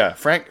 apparently. Yeah,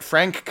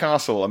 Frank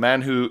Castle, a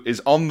man who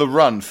is on the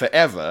run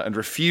forever and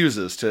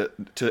refuses to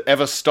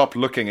ever stop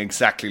looking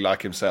exactly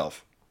like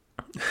himself.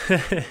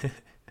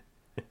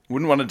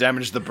 Wouldn't want to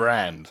damage the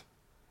brand.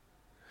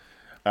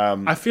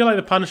 I feel like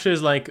The Punisher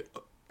is like,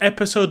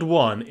 episode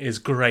 1 is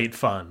great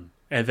fun,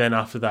 and then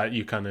after that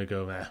you kind of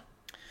go, eh.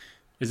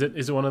 Is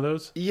it one of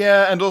those?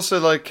 Yeah, and also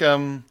like...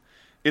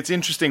 it's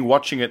interesting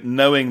watching it,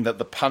 knowing that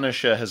the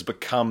Punisher has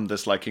become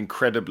this like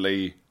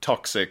incredibly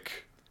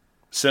toxic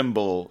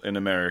symbol in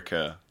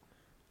America.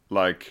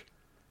 Like,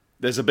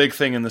 there's a big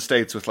thing in the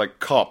States with like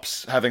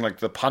cops having like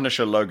the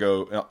Punisher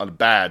logo, a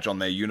badge on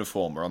their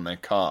uniform or on their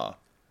car.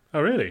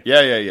 Oh, really?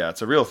 Yeah.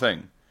 It's a real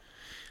thing.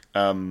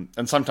 And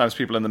sometimes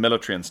people in the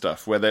military and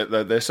stuff, where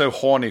they're so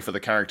horny for the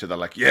character, they're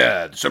like,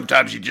 yeah,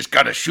 sometimes you just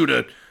gotta shoot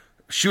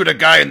a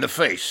guy in the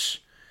face.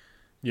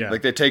 Yeah.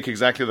 Like, they take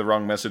exactly the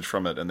wrong message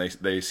from it, and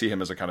they see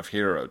him as a kind of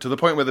hero. To the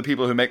point where the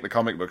people who make the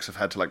comic books have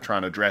had to, like, try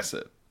and address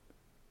it.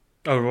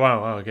 Oh,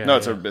 wow, okay. No,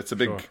 it's a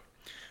big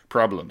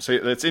problem. So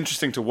it's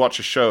interesting to watch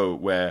a show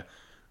where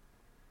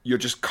you're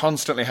just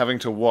constantly having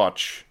to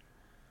watch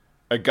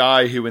a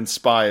guy who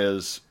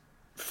inspires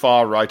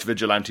far-right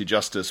vigilante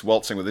justice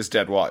waltzing with his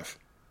dead wife.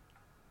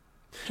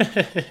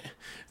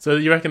 So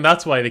you reckon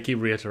that's why they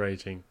keep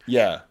reiterating?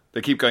 Yeah.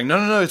 They keep going,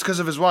 no, it's because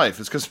of his wife.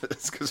 It's because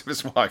of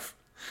his wife.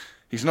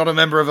 He's not a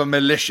member of a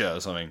militia or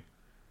something.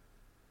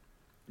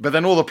 But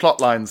then all the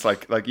plot lines,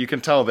 like you can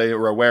tell they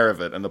were aware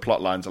of it, and the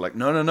plot lines are like,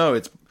 no,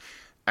 it's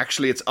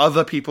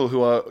other people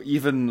who are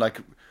even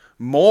like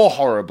more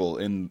horrible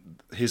in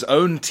his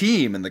own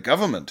team in the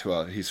government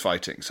he's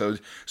fighting. So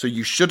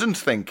you shouldn't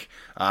think,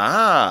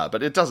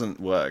 but it doesn't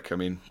work. I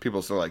mean, people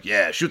are still like,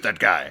 yeah, shoot that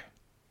guy.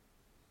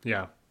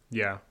 Yeah.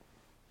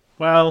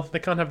 Well, they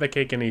can't have their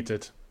cake and eat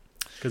it,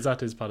 because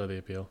that is part of the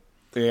appeal.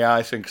 Yeah,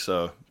 I think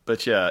so.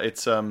 But yeah,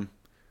 it's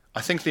I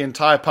think the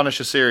entire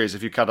Punisher series,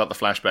 if you cut out the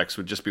flashbacks,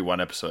 would just be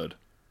one episode.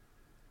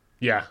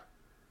 Yeah.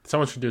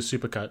 Someone should do a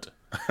supercut.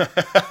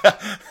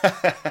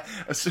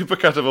 A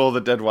supercut of all the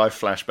dead wife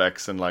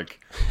flashbacks and like,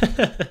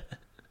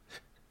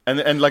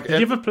 and like. Did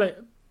you ever play?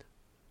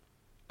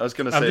 I was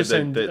going to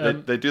say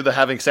they do the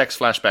having sex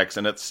flashbacks,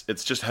 and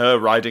it's just her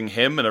riding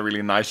him in a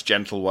really nice,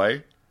 gentle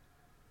way.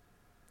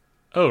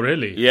 Oh,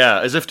 really? Yeah,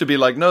 as if to be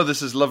like, no,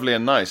 this is lovely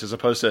and nice, as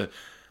opposed to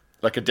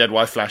like a dead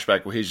wife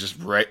flashback where he's just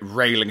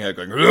railing her,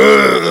 going,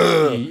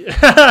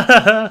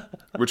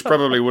 which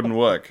probably wouldn't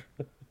work.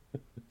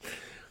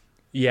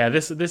 Yeah,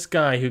 this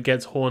guy who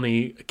gets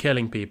horny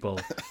killing people,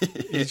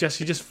 he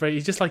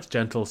just likes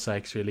gentle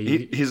sex.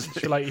 Really, he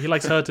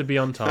likes her to be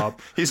on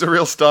top. He's a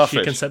real starfish.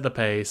 She can set the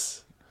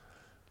pace.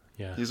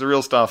 Yeah, he's a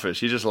real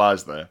starfish. He just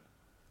lies there.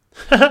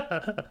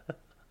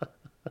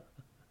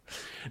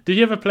 Did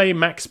you ever play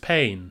Max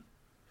Payne?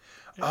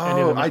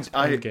 Oh,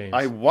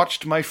 I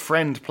watched my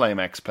friend play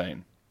Max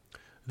Payne.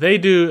 They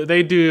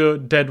do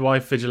dead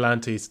wife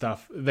vigilante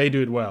stuff. They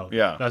do it well.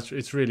 Yeah,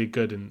 it's really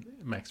good in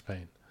Max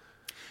Payne.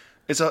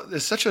 It's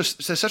such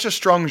a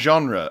strong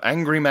genre.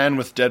 Angry man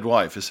with dead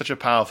wife is such a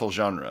powerful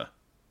genre.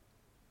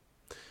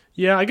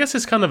 Yeah, I guess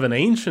it's kind of an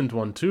ancient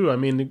one too. I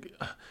mean,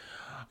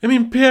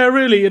 Pierre,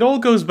 really, it all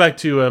goes back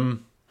to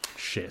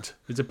shit.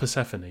 Is it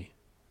Persephone?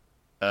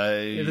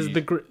 It is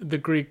the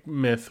Greek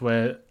myth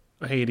where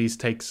Hades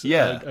takes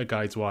a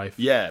guy's wife.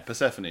 Yeah,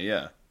 Persephone.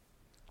 Yeah.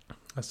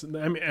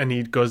 And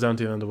he goes down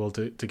to the underworld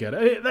to get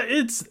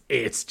it.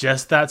 It's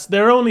just that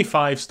there are only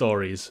 5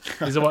 stories.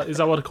 Is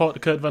that what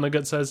Kurt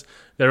Vonnegut says?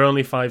 There are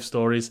only 5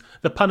 stories.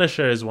 The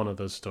Punisher is one of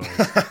those stories.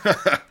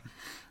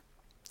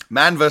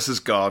 Man versus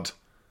God.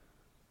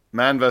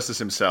 Man versus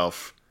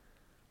himself.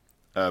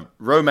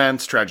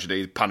 Romance,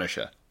 tragedy,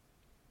 Punisher.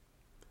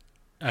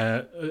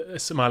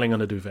 Smiling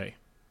on a duvet.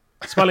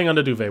 Smiling on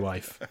a duvet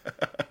wife.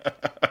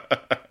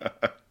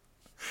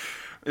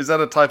 Is that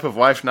a type of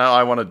wife now?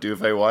 I want a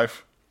duvet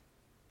wife.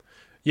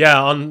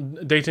 Yeah, on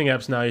dating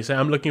apps now, you say,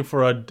 I'm looking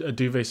for a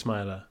duvet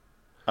smiler.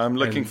 I'm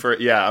looking for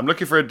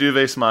a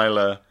duvet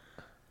smiler.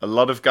 A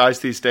lot of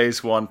guys these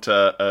days want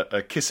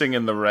a kissing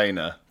in the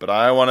rainer, but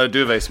I want a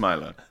duvet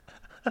smiler.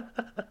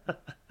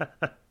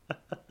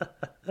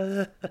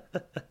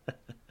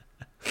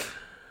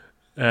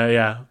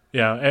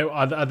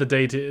 At the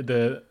date,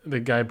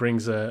 the guy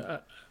brings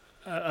a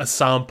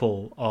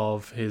sample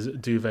of his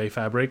duvet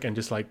fabric and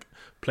just like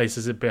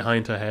places it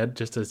behind her head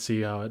just to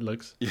see how it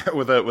looks. Yeah,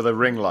 with a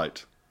ring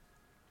light.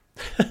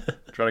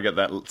 Trying to get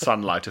that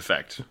sunlight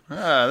effect.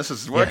 This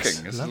is working.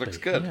 Yes, this lovely. Looks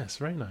good. Yes,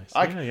 very nice.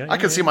 I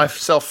can see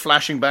myself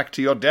flashing back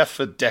to your death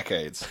for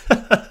decades.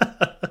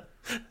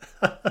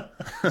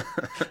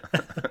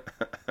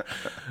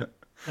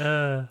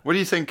 What do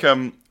you think?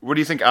 What do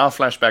you think our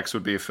flashbacks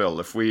would be, Phil,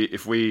 if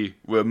we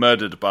were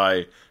murdered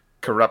by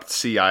corrupt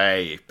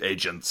CIA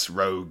agents,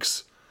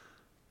 rogues?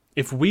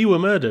 If we were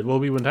murdered, well,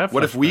 we wouldn't have.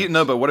 What if we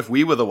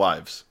were the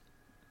wives?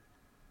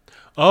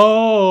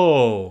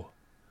 Oh.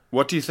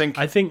 What do you think?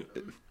 I think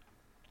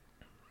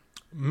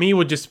me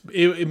would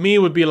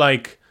be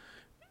like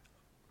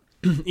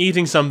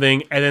eating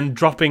something and then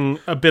dropping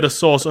a bit of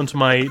sauce onto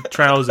my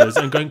trousers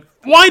and going,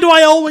 why do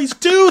I always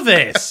do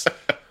this?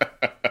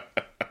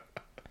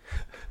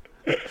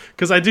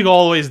 Because I do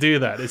always do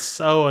that. It's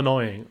so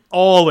annoying.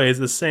 Always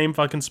the same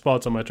fucking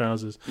spots on my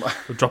trousers.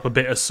 I'll drop a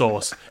bit of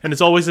sauce. And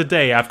it's always a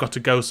day I've got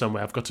to go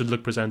somewhere. I've got to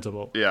look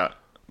presentable. Yeah.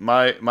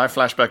 My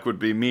flashback would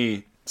be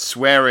me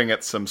swearing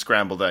at some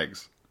scrambled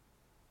eggs.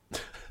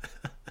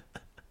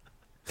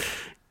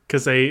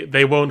 Because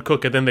they won't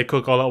cook it, then they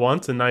cook all at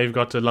once, and now you've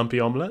got a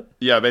lumpy omelette?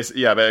 Yeah,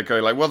 basically, they're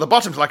going like, well, the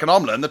bottom's like an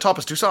omelette and the top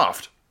is too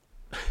soft.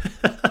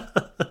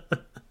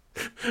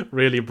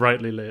 Really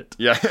brightly lit.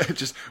 Yeah,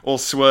 just all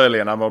swirly,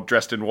 and I'm all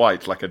dressed in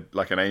white, like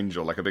an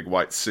angel, like a big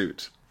white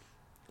suit.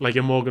 Like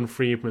a Morgan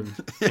Freeman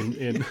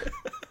in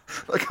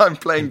like I'm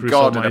playing Bruce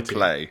God Almighty. in a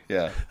play,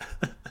 yeah.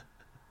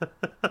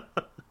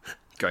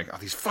 Going, oh,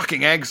 these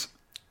fucking eggs.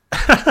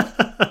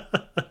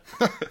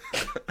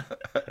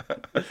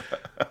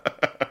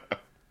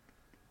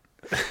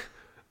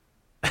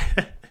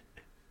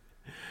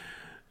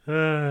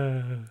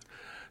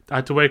 I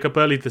had to wake up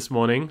early this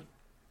morning.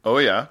 Oh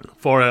yeah,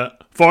 for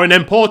an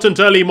important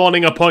early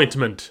morning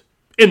appointment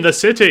in the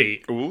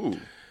city. Ooh,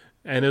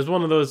 and it was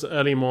one of those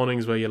early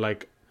mornings where you're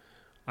like,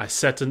 I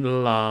set an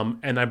alarm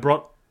and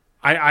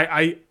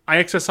I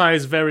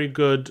exercise very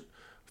good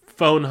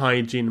phone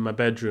hygiene in my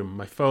bedroom.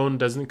 My phone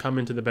doesn't come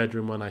into the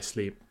bedroom when I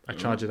sleep. I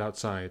charge it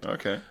outside.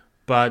 Okay,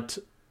 but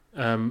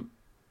even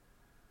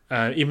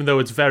though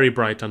it's very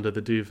bright under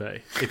the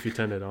duvet, if you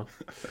turn it on.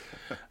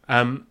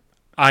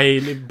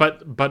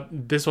 But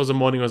this was a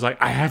morning I was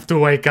like, I have to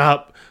wake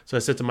up. So I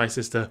said to my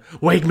sister,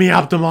 wake me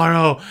up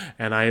tomorrow.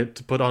 And I had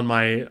to put on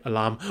my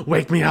alarm,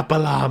 wake me up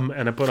alarm.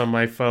 And I put on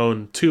my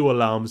phone 2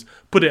 alarms,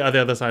 put it at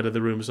the other side of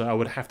the room so I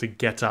would have to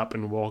get up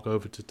and walk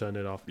over to turn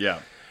it off. Yeah.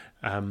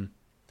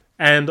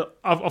 And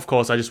of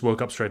course, I just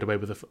woke up straight away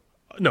with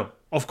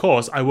of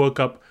course, I woke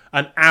up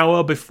an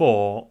hour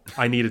before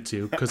I needed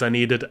to because I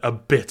needed a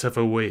bit of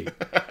a wee.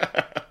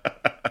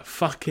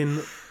 Fucking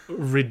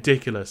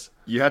ridiculous.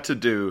 You had to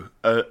do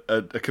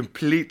a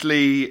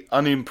completely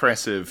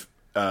unimpressive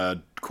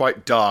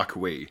quite dark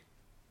wee.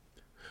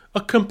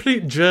 A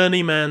complete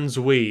journeyman's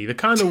wee. The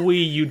kind of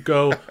wee you'd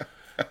go,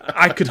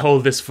 I could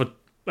hold this for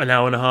an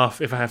hour and a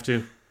half if I have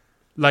to.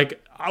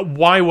 Like,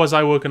 why was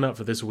I woken up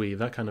for this wee?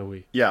 That kind of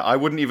wee. Yeah, I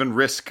wouldn't even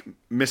risk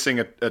missing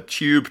a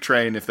tube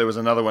train if there was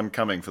another one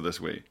coming for this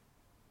wee.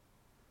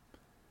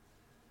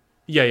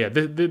 Yeah.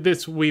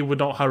 This wee would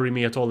not hurry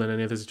me at all in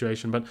any other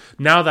situation. But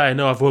now that I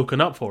know I've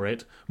woken up for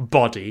it,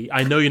 body,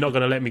 I know you're not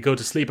going to let me go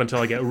to sleep until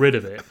I get rid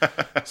of it.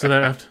 So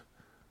then I have to...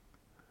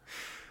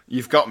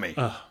 You've got me.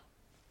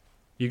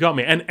 You got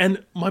me.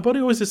 And my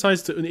body always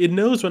decides to... It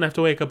knows when I have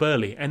to wake up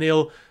early. And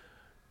it'll...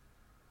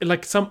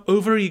 Like some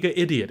overeager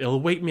idiot, it'll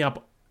wake me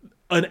up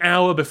an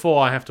hour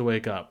before I have to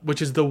wake up.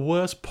 Which is the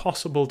worst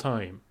possible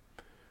time.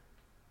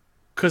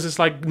 Because it's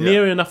like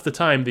near enough the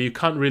time that you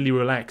can't really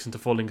relax into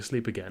falling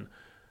asleep again.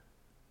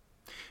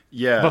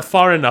 Yeah. But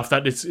far enough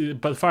that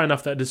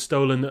it's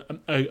stolen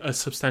a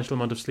substantial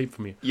amount of sleep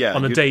from you. Yeah.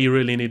 On a day you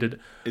really needed...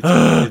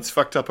 It's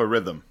fucked up a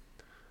rhythm.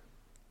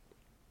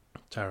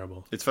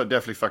 Terrible. It's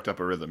definitely fucked up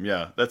a rhythm.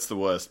 Yeah, that's the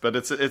worst. But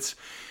it's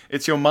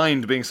your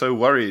mind being so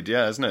worried.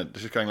 Yeah, isn't it?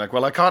 It's just going like,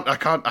 well,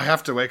 I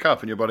have to wake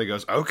up, and your body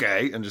goes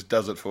okay, and just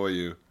does it for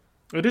you.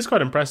 It is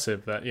quite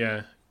impressive that.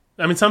 Yeah,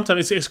 I mean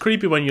sometimes it's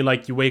creepy when you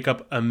wake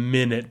up a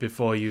minute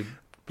before you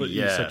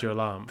set your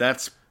alarm.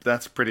 That's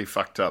pretty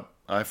fucked up.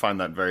 I find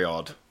that very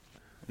odd.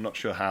 I'm not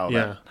sure how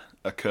that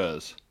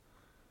occurs.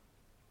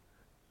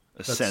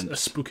 That's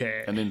spooky.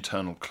 An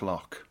internal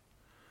clock.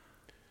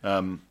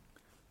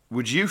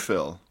 Would you,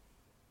 Phil,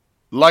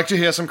 like to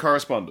hear some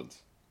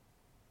correspondence?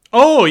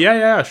 Oh,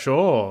 yeah,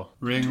 sure.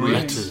 Ring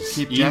letters,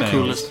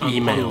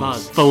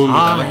 emails, phone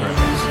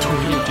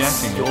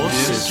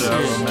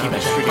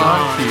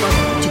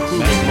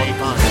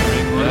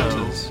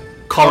calls,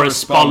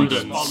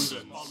 correspondence.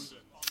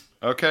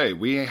 Okay,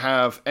 we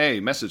have a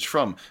message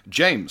from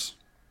James.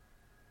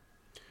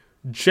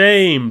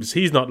 James,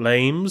 he's not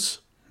lames.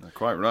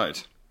 Quite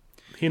right.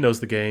 He knows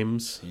the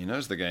games. He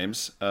knows the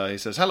games. He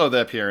says, hello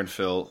there, Pierre and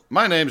Phil.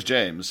 My name's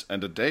James,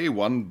 and a day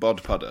one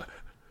bod pudder.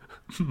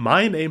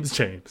 My name's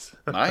James.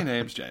 My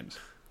name's James.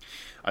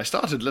 I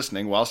started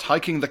listening whilst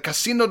hiking the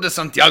Casino de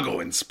Santiago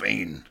in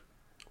Spain.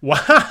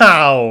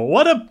 Wow!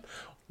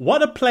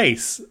 What a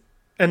place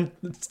and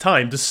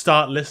time to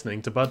start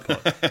listening to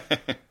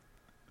Budpod.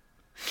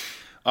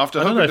 I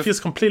don't know, it feels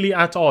completely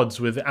at odds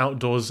with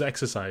outdoors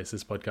exercise,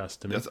 this podcast,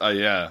 to me.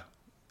 Yeah.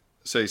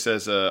 So he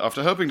says,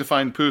 after hoping to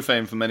find poo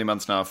fame for many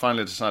months now, I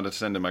finally decided to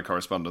send in my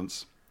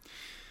correspondence.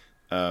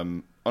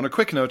 On a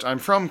quick note, I'm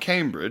from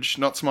Cambridge,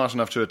 not smart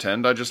enough to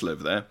attend, I just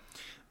live there.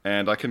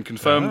 And I can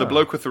confirm the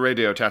bloke with the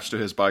radio attached to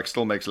his bike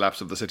still makes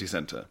laps of the city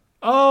centre.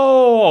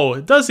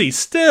 Oh, does he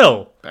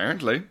still?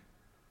 Apparently.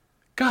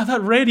 God,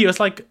 that radio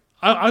is like...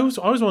 I always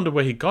wonder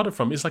where he got it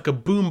from. It's like a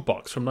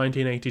boombox from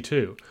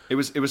 1982. It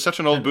was such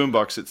an old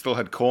boombox, it still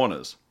had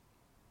corners.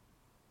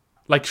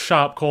 Like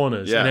sharp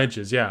corners and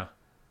edges, yeah.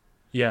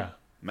 Yeah.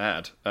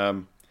 Mad.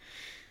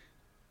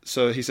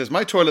 So he says,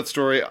 my toilet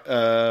story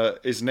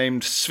is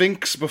named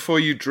Sphinx Before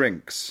You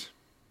Drinks.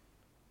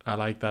 I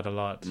like that a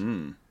lot.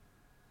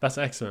 That's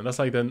excellent. That's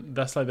like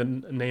the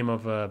name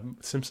of a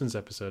Simpsons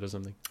episode or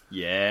something.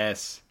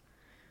 Yes.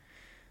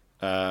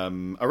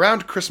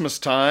 Around Christmas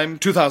time,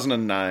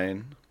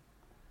 2009.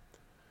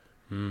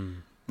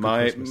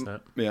 My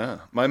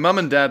mum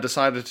and dad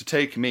decided to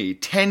take me,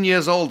 10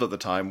 years old at the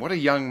time. What a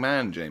young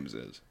man James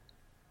is.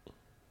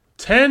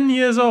 10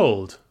 years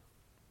old?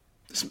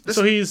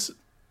 So he's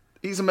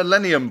a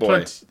millennium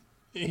boy.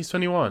 He's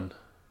 21.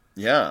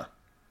 Yeah.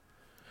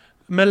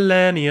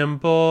 Millennium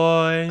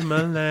boy,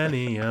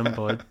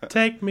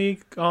 take me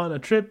on a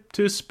trip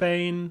to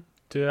Spain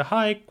to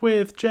hike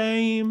with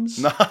James.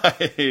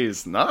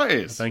 Nice.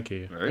 Thank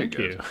you. Very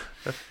good.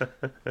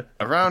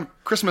 Around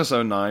Christmas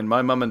 2009,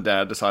 my mum and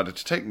dad decided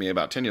to take me,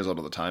 about 10 years old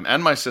at the time,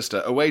 and my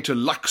sister away to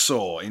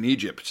Luxor in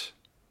Egypt.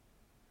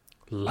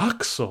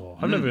 Luxor?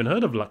 I've never even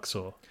heard of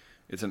Luxor.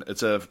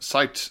 It's a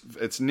site.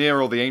 It's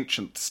near all the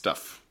ancient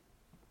stuff.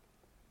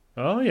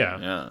 Oh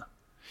yeah.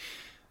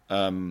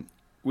 Yeah.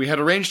 We had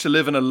arranged to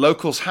live in a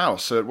local's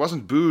house, so it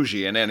wasn't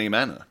bougie in any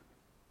manner.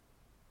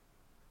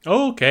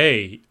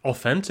 Okay,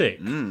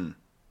 authentic.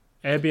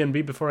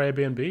 Airbnb before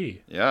Airbnb.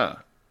 Yeah.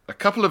 A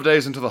couple of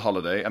days into the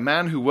holiday, a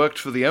man who worked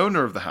for the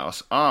owner of the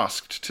house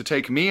asked to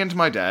take me and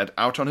my dad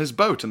out on his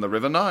boat in the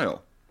River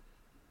Nile.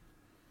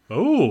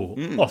 Oh,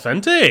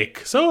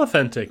 authentic. So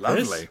authentic.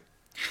 Lovely.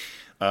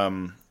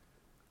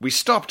 We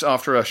stopped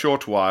after a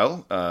short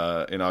while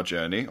in our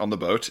journey on the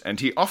boat, and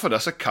he offered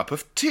us a cup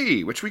of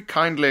tea, which we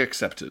kindly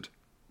accepted.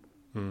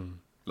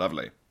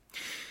 Lovely.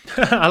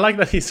 I like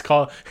that he's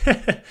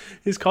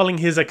calling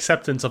his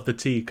acceptance of the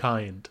tea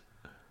kind.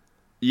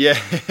 Yeah,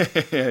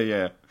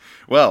 yeah.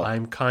 Well,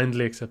 I'm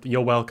kindly accepting.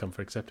 You're welcome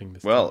for accepting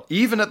this. Well,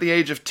 even at the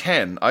age of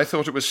 10, I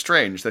thought it was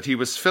strange that he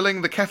was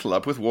filling the kettle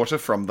up with water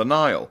from the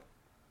Nile.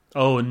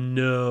 Oh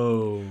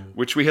no!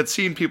 Which we had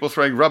seen people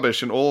throwing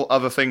rubbish and all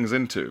other things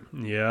into.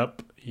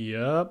 Yep.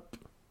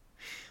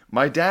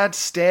 My dad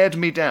stared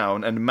me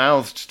down and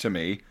mouthed to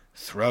me,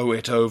 "Throw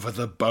it over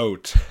the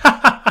boat."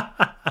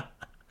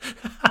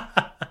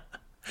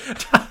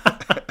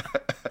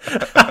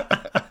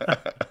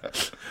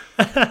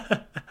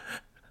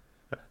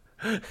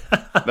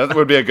 That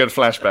would be a good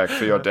flashback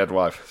for your dead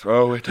wife.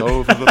 Throw it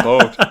over the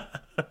boat.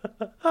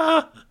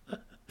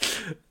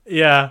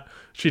 Yeah,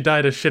 she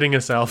died of shitting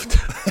herself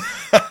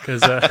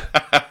because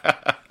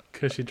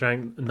she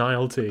drank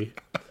Nile tea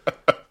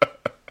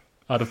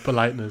out of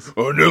politeness.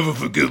 I'll never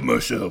forgive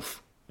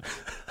myself.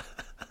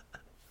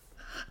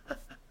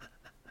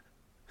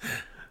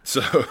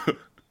 So, he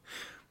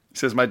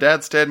says, my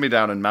dad stared me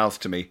down and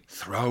mouthed to me,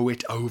 throw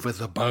it over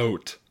the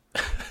boat.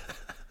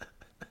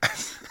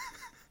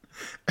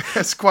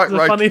 That's quite It's a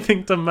right. funny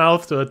thing to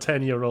mouth to a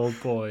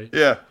 10-year-old boy.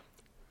 Yeah.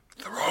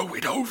 Throw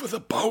it over the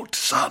boat,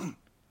 son.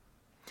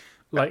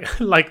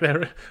 Like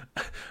they're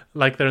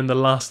in The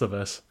Last of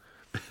Us.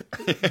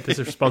 This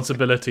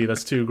responsibility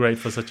that's too great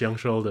for such young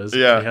shoulders.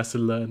 Yeah. He has to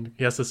learn.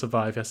 He has to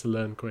survive. He has to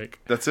learn quick.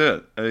 That's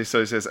it. And so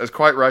he says, as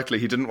quite rightly,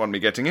 he didn't want me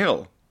getting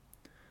ill.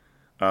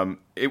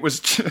 It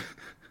was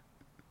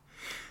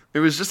it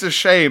was just a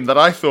shame that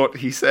I thought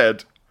he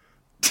said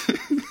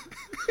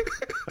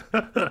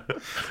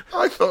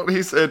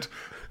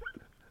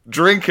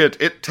drink it,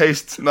 it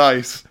tastes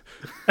nice.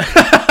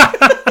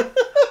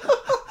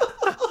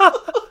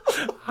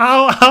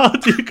 How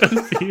do you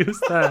confuse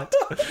that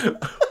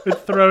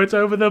with throw it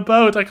over the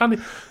boat? I can't.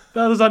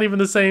 Those aren't even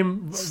the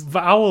same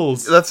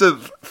vowels. That's it.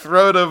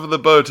 Throw it over the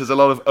boat is a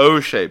lot of O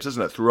shapes,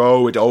 isn't it?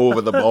 Throw it over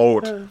the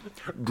boat.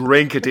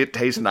 Drink it, it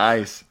tastes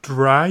nice.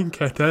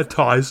 Drink it, it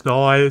tastes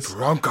nice.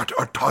 Drunk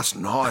it tastes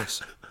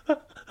nice.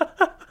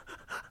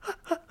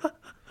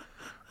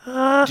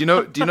 Do you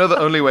know the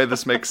only way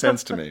this makes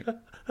sense to me?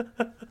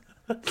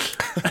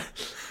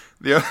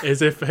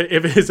 As if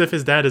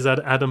his dad is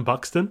Adam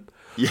Buxton.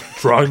 Yeah.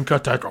 Drunk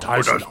it, it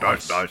tastes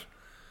nice.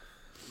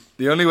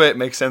 The only way it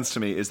makes sense to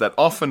me is that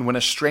often when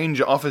a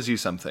stranger offers you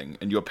something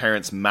and your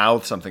parents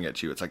mouth something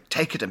at you, it's like,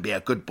 take it and be a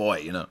good boy,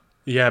 you know?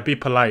 Yeah, be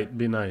polite,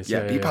 be nice.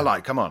 Yeah, be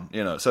polite, come on,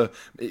 you know? So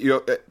you're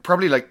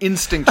probably like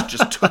instinct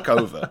just took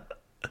over.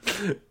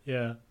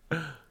 Yeah.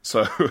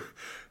 So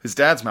his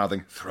dad's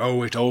mouthing,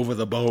 throw it over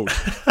the boat.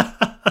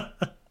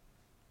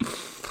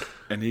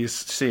 And he's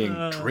seeing,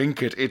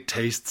 drink it, it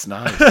tastes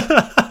nice.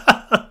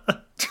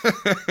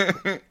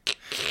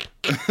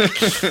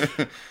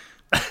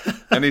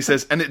 And he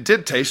says, and it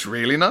did taste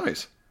really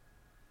nice.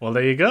 Well,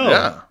 there you go.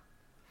 Yeah.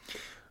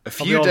 A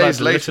few all days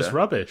that delicious later.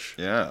 rubbish.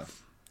 Yeah.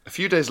 A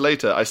few days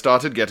later, I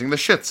started getting the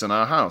shits in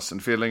our house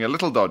and feeling a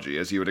little dodgy,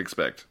 as you would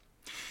expect.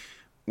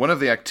 One of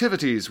the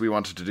activities we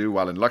wanted to do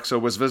while in Luxor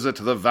was visit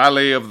the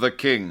Valley of the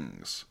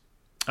Kings.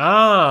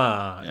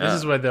 Ah, Yeah. this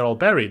is where they're all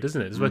buried,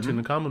 isn't it? This is where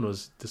Tutankhamun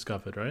was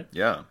discovered, right?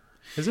 Yeah.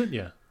 Is it?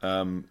 Yeah.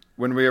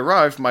 When we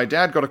arrived, my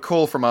dad got a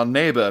call from our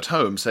neighbor at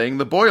home saying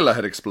the boiler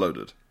had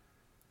exploded,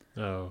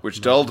 Oh.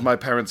 which dulled my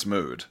parents'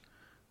 mood.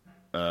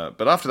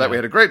 But after that, we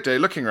had a great day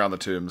looking around the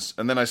tombs,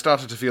 and then I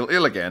started to feel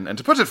ill again, and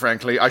to put it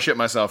frankly, I shit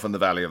myself in the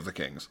Valley of the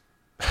Kings.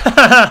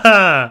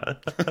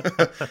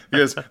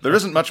 Because there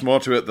isn't much more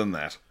to it than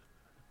that.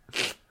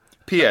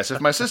 P.S.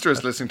 If my sister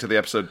is listening to the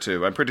episode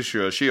too, I'm pretty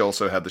sure she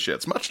also had the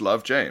shits. Much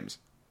love, James.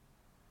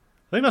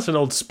 I think that's an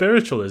old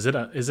spiritual, isn't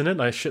it?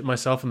 I shit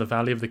myself in the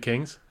Valley of the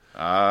Kings.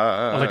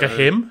 I Or like a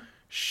hymn?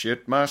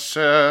 shit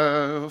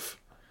myself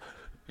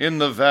in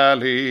the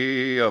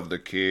Valley of the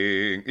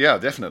King. Yeah,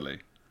 definitely.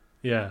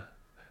 Yeah.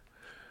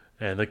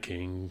 And the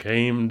king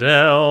came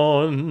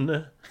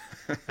down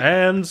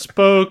and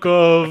spoke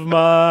of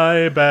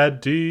my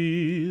bad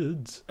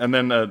deeds. And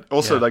then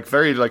also like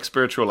very like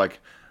spiritual, like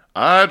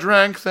I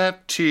drank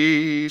that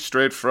tea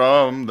straight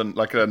from the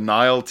like a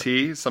Nile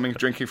tea, something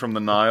drinking from the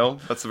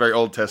Nile. That's the very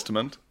Old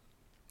Testament.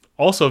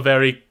 Also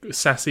very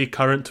sassy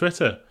current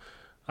Twitter.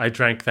 I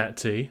drank that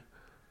tea.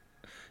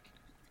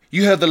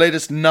 You heard the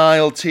latest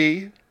Nile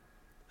tea?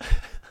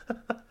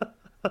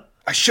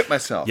 I shit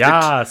myself.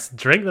 Yes,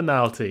 drink the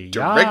Nile tea.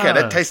 Drink it.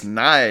 It Yes. tastes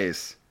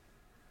nice.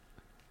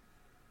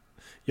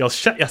 You'll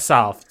shit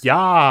yourself.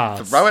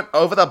 Yes. Throw it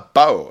over the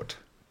boat.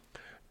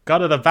 Go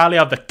to the Valley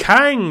of the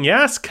King.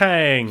 Yes,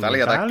 King. Valley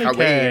of the Queen.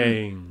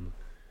 King.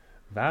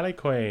 Valley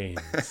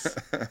Queens.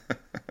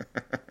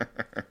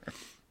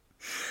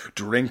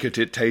 Drink it.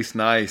 It tastes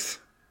nice.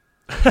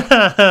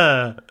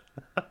 Throw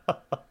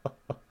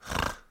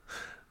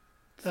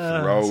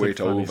That's a it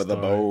funny over the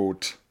story.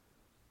 boat.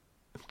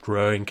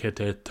 Drink it,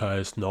 it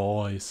tastes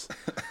nice.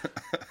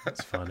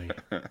 That's funny.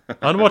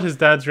 And what his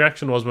dad's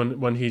reaction was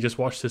when he just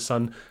watched his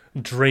son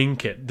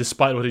drink it,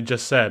 despite what he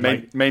just said.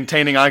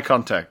 Maintaining eye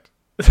contact.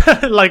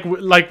 Like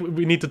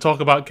we need to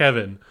talk about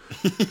Kevin.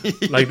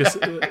 Like this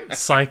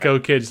psycho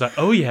kid. He's like,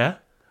 oh yeah?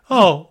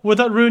 Oh, would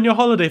that ruin your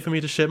holiday for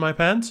me to shit my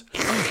pants?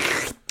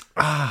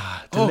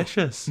 Ah,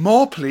 delicious.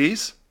 More,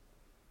 please.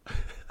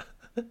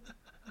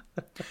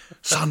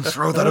 Son,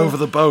 throw that over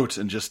the boat.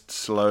 And just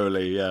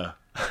slowly,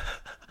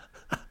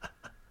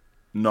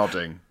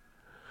 nodding.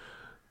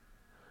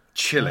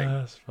 Chilling.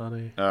 That's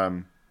funny.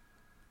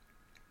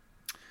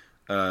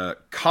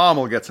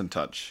 Carmel gets in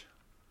touch.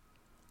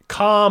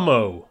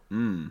 Carmo.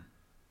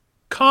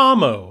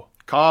 Carmo.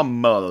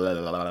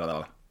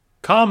 Carmel.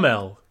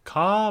 Carmel.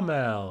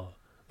 Carmel.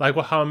 Like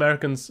how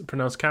Americans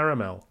pronounce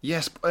caramel.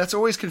 Yes, that's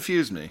always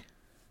confused me.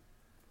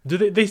 Do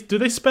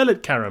they spell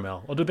it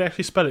caramel, or do they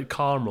actually spell it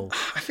caramel?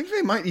 I think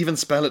they might even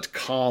spell it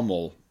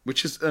caramel,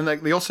 which is, and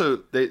like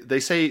they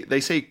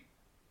say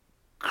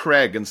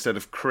Craig instead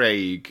of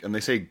Craig, and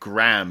they say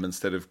Graham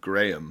instead of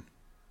Graham.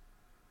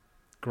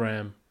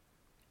 Graham.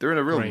 They're in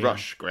a real Graham.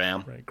 rush.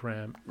 Graham. Right,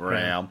 Graham.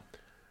 Graham.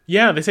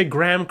 Yeah, they say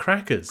graham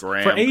crackers.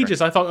 Graham For ages,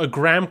 I thought a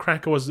graham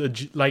cracker was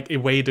like it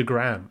weighed a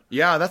gram.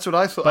 Yeah, that's what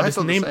I thought. But I it's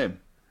thought named- the same.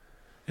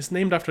 It's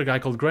named after a guy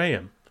called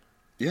Graham.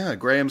 Yeah,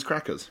 Graham's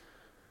Crackers.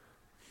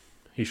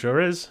 He sure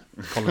is.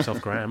 Call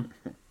himself Graham.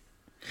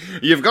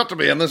 You've got to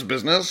be in this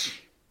business.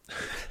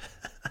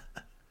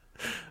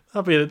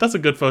 That's a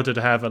good photo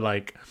to have at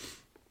like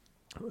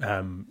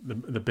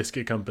the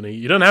biscuit company.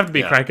 You don't have to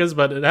be crackers,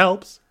 but it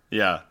helps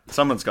Yeah,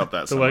 someone's got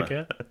that to somewhere. work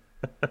here.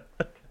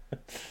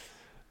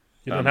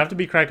 You don't have to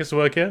be crackers to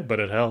work here, but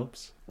it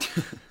helps.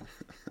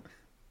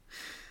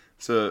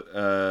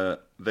 So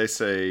they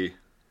say,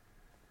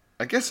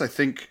 I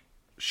think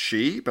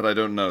she, but I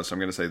don't know, so I'm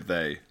going to say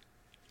they.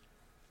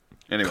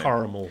 Anyway.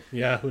 Caramel.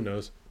 Yeah, who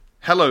knows?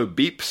 Hello,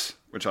 beeps,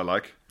 which I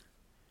like.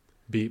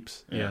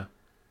 Beeps. Yeah.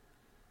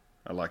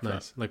 I like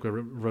Nice. Like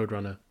we're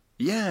Roadrunner. that.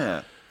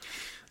 Yeah.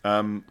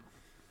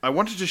 I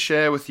wanted to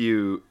share with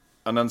you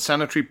an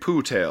unsanitary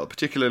poo tale,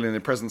 particularly in the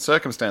present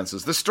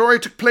circumstances. The story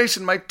took place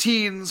in my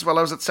teens while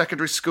I was at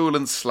secondary school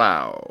in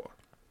Slough.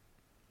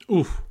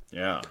 Oof.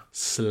 Yeah.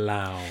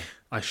 Slough.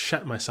 I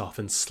shat myself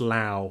in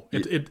Slough.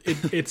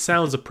 It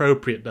sounds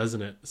appropriate,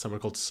 doesn't it? Somewhere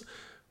called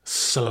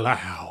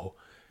Slough.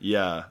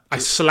 Yeah. I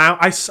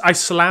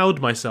sloughed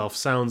myself.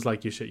 Sounds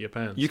like you shit your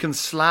pants. You can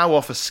slough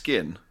off a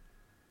skin.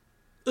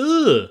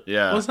 Ugh.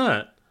 Yeah. What's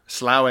that?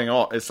 Sloughing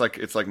off. It's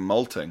like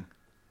malting.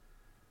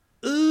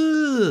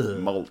 Ugh.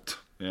 Malt.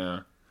 Yeah.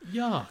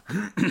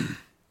 Yuck.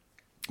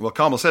 Well,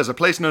 Carmel says, a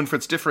place known for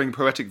its differing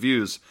poetic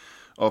views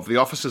of the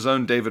officer's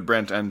own David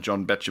Brent and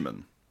John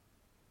Betjeman.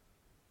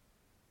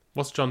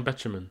 What's John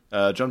Betjeman?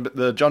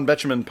 The John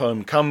Betjeman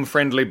poem, "Come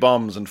friendly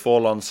bombs and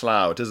fall on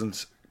Slough." It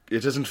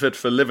isn't fit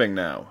for living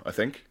now, I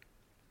think.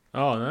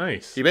 Oh,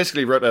 nice. He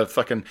basically wrote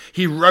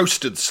he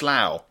roasted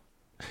Slough.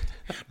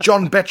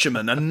 John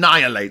Betjeman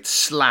annihilates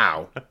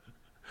Slough.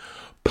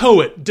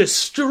 Poet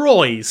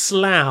destroys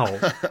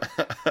Slough.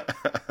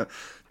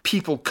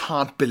 People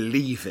can't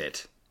believe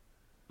it.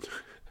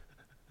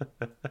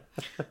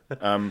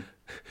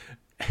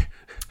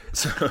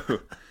 So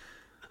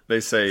they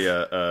say,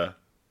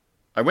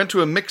 I went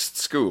to a mixed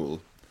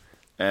school,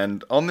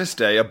 and on this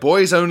day, a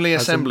boys-only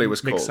assembly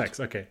was called. Mixed sex,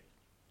 okay.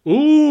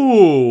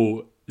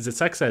 Ooh, is it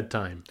sex ed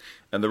time?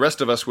 And the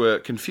rest of us were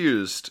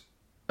confused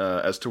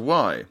as to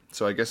why.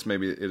 So I guess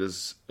maybe it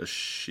is a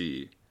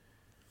she.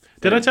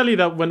 Did I tell you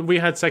that when we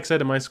had sex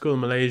ed in my school in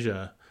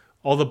Malaysia,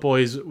 all the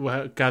boys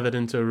were gathered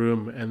into a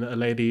room, and a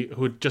lady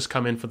who had just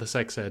come in for the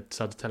sex ed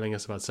started telling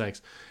us about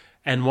sex.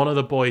 And one of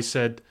the boys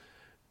said,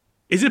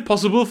 "Is it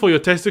possible for your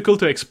testicle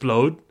to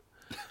explode?"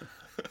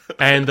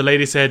 And the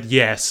lady said,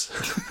 "Yes."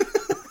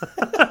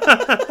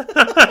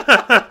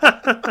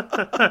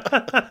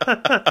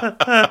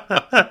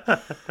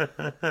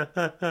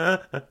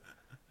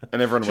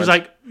 And everyone She's went,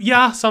 like,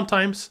 "Yeah,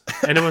 sometimes."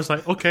 And everyone's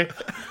like, "Okay,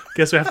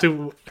 guess we have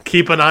to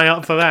keep an eye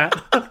out for that."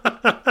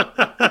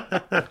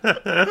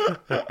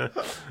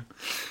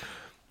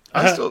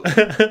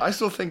 I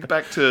still think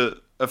back to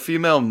a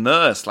female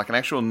nurse, like an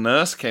actual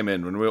nurse came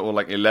in when we were all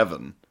like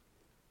 11.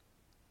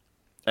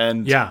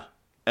 And Yeah.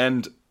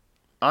 And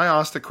I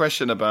asked a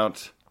question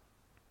about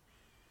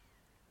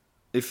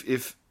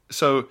if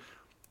so,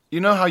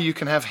 you know how you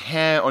can have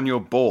hair on your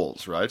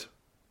balls, right?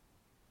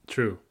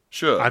 True.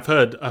 Sure. I've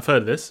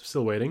heard this.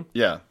 Still waiting.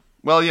 Yeah.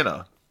 Well, you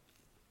know.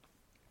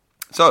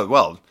 So,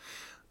 well,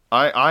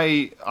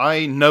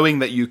 I knowing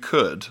that you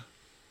could.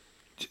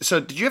 So,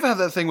 did you ever have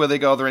that thing where they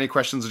go, "Are there any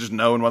questions?" and just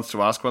no one wants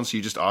to ask one, so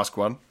you just ask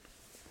one?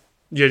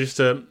 Yeah, just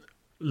to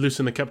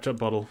loosen the ketchup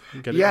bottle.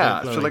 Get Yeah.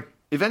 it So, flowing. like,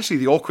 eventually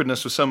the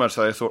awkwardness was so much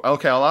that I thought,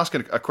 okay, I'll ask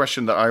a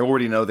question that I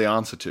already know the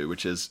answer to,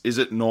 which is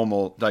it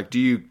normal? Like, do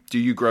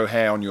you grow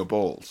hair on your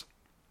balls?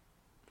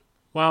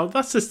 Wow,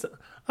 that's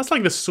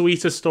like the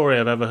sweetest story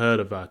I've ever heard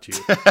about you.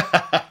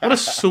 What a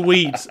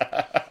sweet,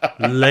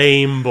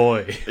 lame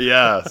boy.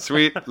 Yeah,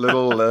 sweet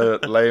little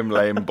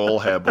lame ball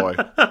hair boy.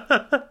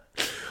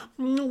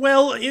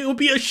 Well, it would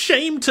be a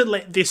shame to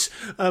let this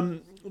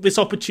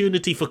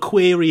opportunity for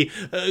query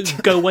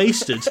go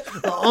wasted.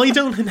 I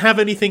don't have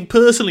anything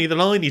personally that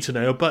I need to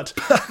know, but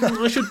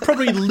I should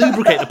probably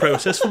lubricate the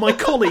process for my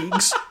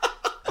colleagues.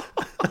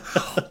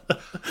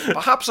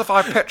 Perhaps if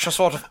I pitch a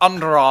sort of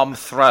underarm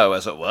throw,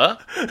 as it were,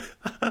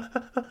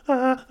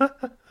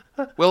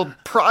 we'll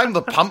prime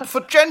the pump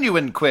for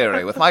genuine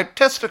query with my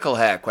testicle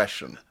hair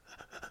question.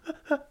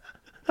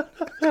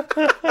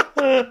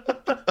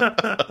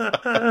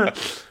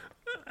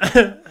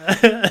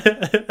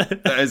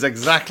 That is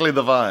exactly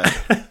the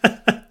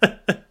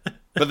vibe.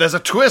 But there's a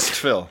twist,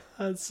 Phil.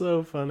 That's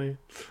so funny.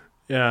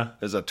 Yeah.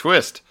 There's a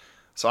twist.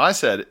 So I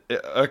said,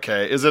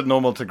 okay, is it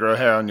normal to grow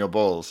hair on your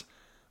balls?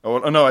 Oh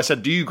no, I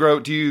said, do you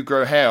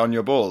grow hair on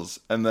your balls?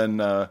 And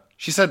then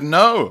she said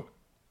no.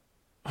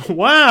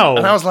 Wow.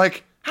 And I was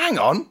like, hang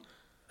on.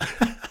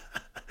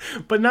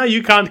 But now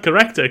you can't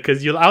correct her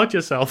because you'll out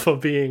yourself for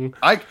being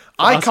I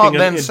asking can't a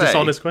then say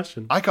dishonest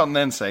question. I can't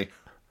then say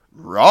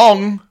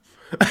wrong.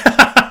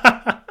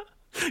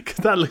 Because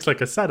that looks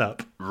like a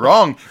setup.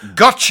 Wrong.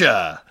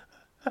 Gotcha.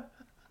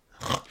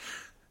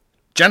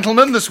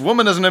 Gentlemen, this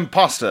woman is an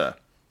imposter.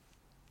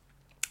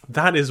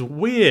 That is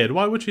weird.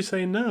 Why would she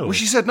say no? Well,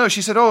 she said no.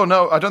 She said, "Oh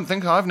no, I don't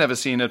think I've never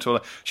seen it."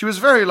 Or she was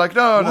very like,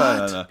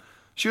 no.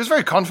 She was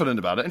very confident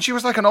about it, and she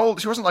was like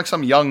she wasn't like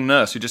some young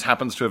nurse who just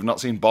happens to have not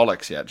seen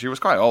bollocks yet. She was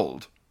quite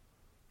old.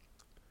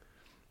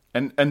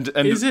 And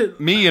Is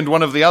it... me and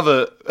one of the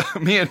other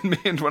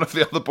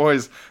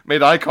boys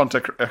made eye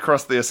contact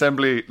across the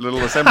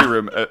little assembly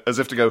room as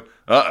if to go,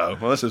 "Uh-oh,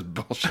 well this is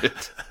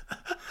bullshit."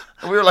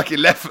 And we were like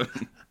 11.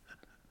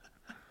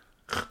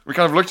 We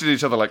kind of looked at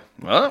each other like,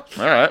 well,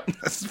 all right,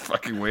 this is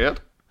fucking weird.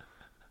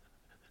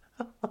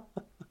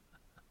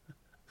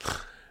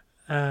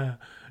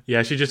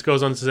 Yeah, she just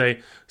goes on to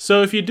say,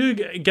 so if you do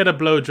get a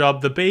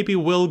blowjob, the baby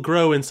will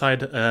grow inside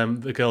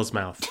the girl's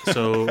mouth.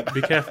 So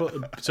be careful.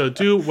 So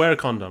do wear a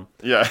condom.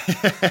 Yeah.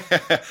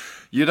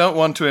 You don't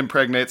want to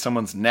impregnate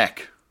someone's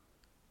neck.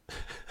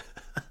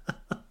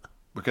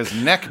 Because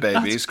neck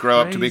babies grow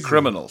up to be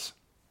criminals.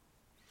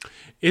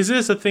 Is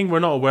this a thing we're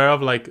not aware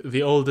of? Like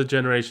the older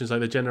generations, like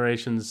the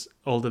generations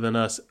older than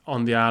us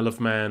on the Isle of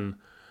Man,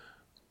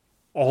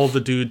 all the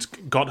dudes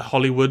got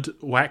Hollywood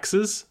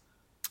waxes?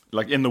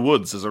 Like in the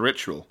woods as a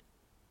ritual?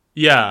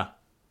 Yeah.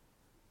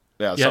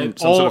 Yeah, some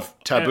sort of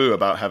taboo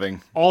about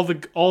having... All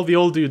the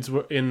old dudes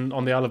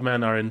on the Isle of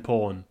Man are in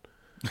porn.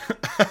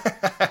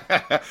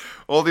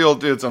 All the old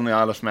dudes on the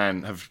Isle of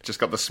Man have just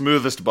got the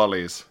smoothest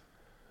bollies.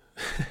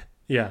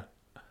 Yeah.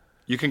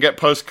 You can get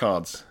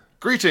postcards.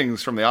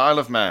 Greetings from the Isle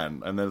of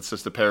Man. And then it's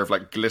just a pair of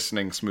like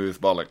glistening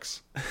smooth bollocks.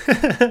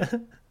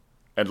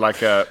 And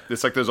like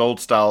it's like those old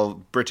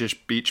style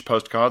British beach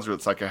postcards where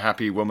it's like a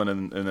happy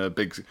woman in a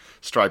big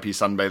stripy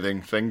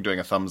sunbathing thing doing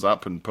a thumbs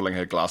up and pulling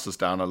her glasses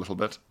down a little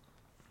bit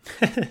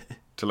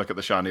to look at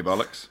the shiny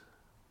bollocks.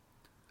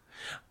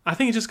 I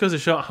think it just goes to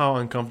show how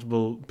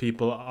uncomfortable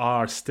people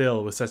are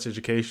still with sex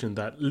education,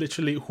 that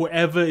literally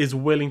whoever is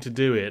willing to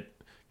do it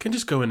can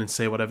just go in and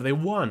say whatever they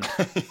want.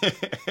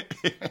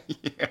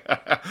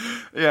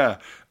 Yeah.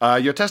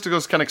 Your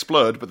testicles can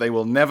explode, but they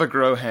will never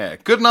grow hair.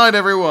 Good night,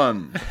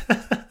 everyone.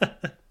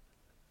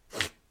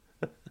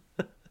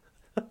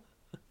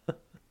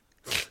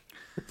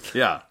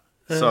 Yeah.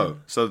 So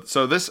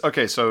this...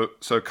 Okay, so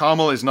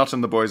Carmel is not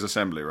in the boys'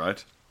 assembly,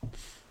 right?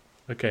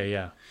 Okay,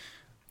 yeah.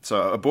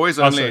 So a boys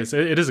only... Oh,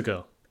 sorry, it is a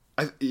girl.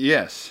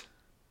 Yes.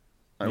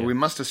 Yeah. We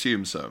must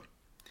assume so.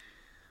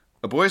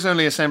 A boys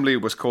only assembly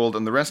was called,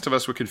 and the rest of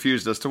us were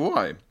confused as to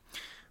why.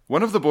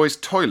 One of the boys'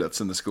 toilets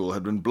in the school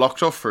had been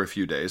blocked off for a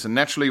few days, and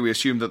naturally we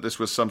assumed that this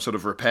was some sort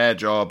of repair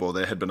job or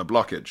there had been a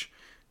blockage.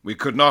 We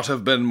could not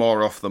have been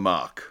more off the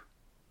mark.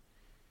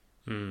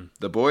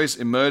 The boys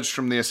emerged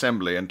from the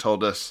assembly and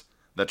told us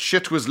that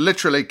shit was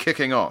literally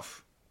kicking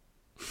off.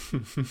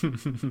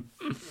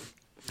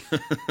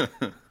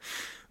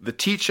 The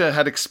teacher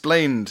had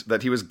explained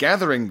that he was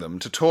gathering them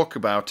to talk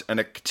about an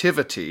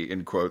activity,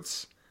 in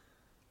quotes,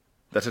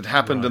 that had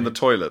happened in the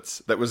toilets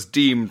that was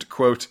deemed,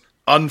 quote,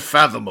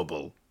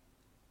 unfathomable.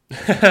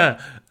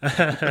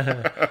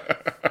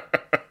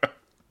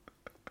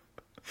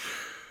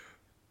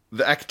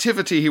 The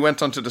activity he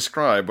went on to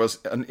describe was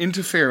an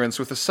interference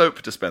with a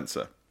soap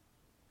dispenser.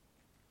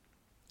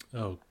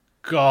 Oh,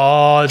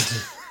 God.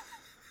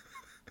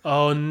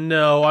 Oh,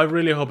 no. I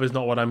really hope it's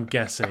not what I'm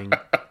guessing.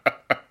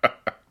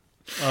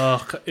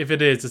 Ugh, if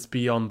it is, it's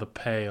beyond the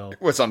pale.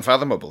 Well, it's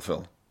unfathomable,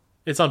 Phil.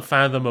 It's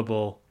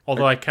unfathomable,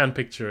 although I can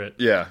picture it.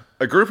 Yeah.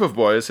 A group of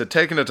boys had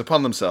taken it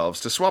upon themselves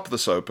to swap the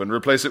soap and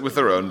replace it with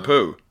their own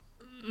poo.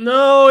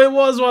 No, it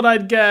was what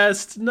I'd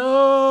guessed.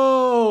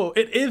 No,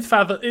 it is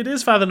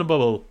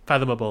fathomable.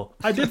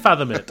 I did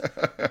fathom it.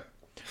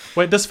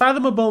 Wait, does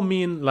fathomable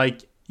mean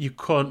like you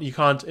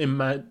can't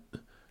imagine?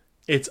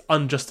 It's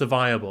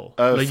unjustifiable.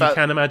 Like you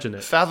can't imagine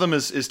it. Fathom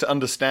is to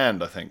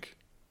understand, I think.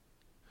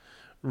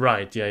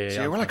 Right. Yeah.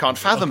 So, well, I can't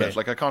fathom it.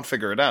 Like I can't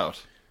figure it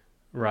out.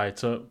 Right.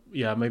 So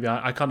yeah, maybe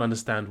I can't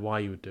understand why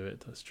you would do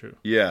it. That's true.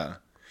 Yeah.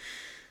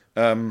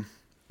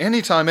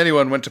 Anytime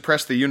anyone went to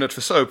press the unit for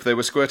soap, they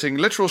were squirting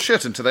literal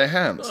shit into their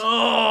hands.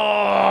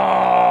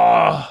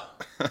 Oh,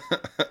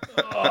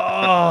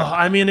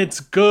 I mean,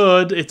 it's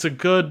good. It's a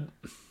good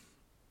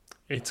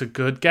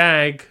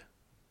gag.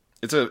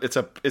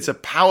 It's a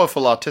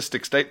powerful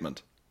artistic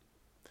statement.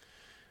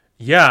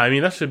 Yeah, I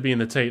mean that should be in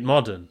the Tate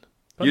Modern,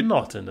 but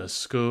not in a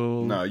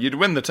school. No, you'd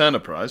win the Turner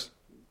Prize.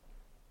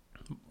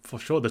 For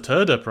sure, the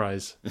Turner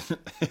Prize.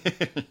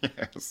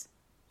 Yes.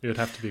 It would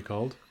have to be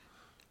called.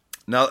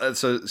 Now,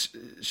 so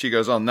she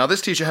goes on. Now,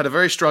 this teacher had a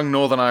very strong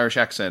Northern Irish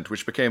accent,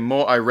 which became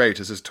more irate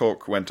as his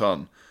talk went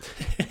on.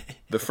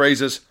 The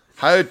phrases,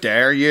 "How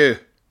dare you?"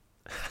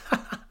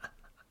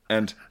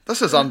 and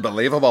 "This is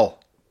unbelievable,"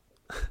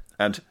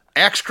 and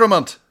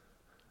 "Excrement."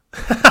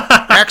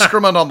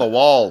 "Excrement on the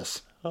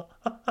walls."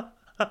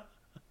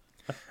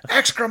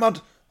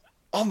 "Excrement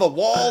on the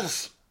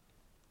walls,"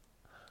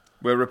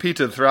 were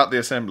repeated throughout the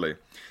assembly.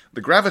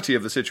 The gravity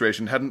of the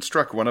situation hadn't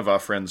struck one of our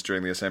friends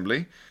during the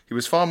assembly. He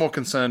was far more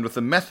concerned with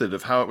the method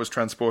of how it was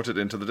transported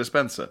into the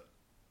dispenser.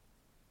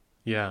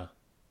 Yeah.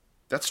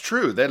 That's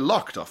true. They're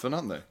locked often,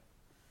 aren't they?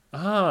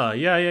 Ah,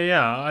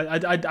 yeah.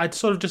 I'd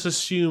sort of just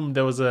assumed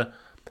there was a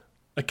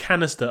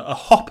canister, a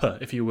hopper,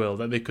 if you will,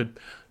 that they could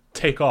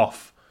take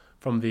off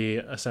from the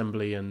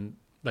assembly and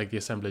like the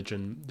assemblage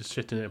and just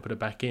shit in it and put it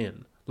back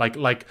in, like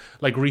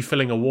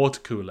refilling a water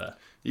cooler.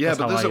 Yeah, That's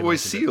but how those I are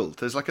always imagined it. sealed.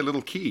 There's like a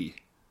little key.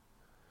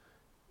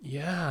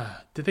 Yeah.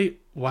 Did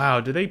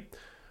they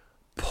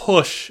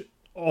push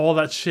all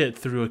that shit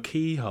through a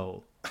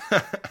keyhole?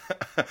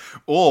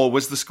 Or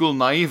was the school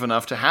naive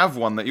enough to have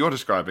one that you're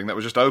describing that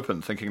was just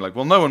open, thinking like,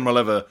 well, no one will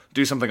ever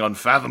do something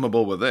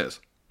unfathomable with this.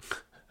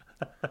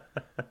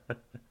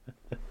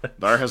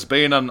 There has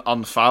been an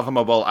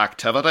unfathomable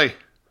activity.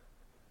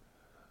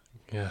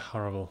 Yeah,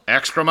 horrible.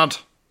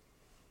 Excrement.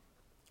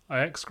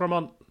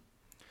 Excrement.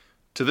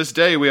 To this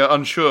day, we are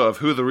unsure of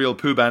who the real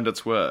poo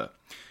bandits were.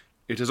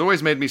 It has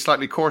always made me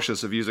slightly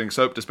cautious of using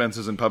soap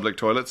dispensers in public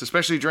toilets,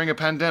 especially during a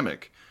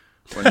pandemic,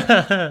 when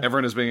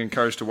everyone is being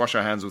encouraged to wash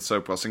our hands with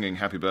soap while singing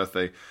Happy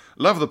Birthday.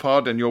 Love the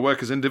pod and your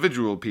work as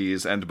individual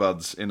peas and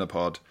buds in a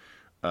pod.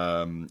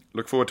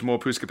 Look forward to more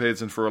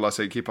pooscapades, and for all I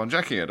say, keep on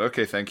jacking it.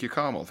 Okay, thank you,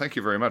 Carmel. Thank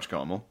you very much,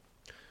 Carmel.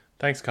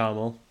 Thanks,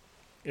 Carmel.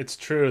 It's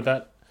true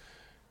that...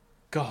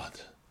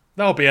 God,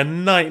 that would be a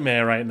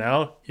nightmare right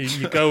now.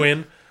 You go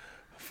in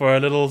for a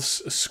little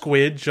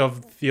squidge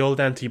of the old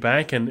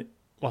antibac and...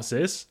 What's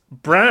this?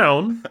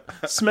 Brown?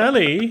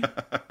 Smelly?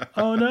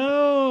 Oh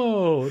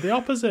no! The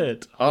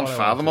opposite.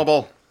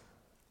 Unfathomable.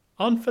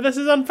 This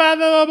is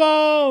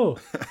unfathomable!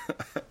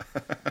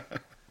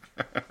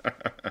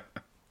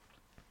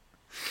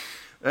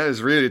 That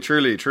is really,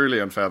 truly, truly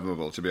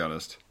unfathomable, to be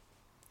honest.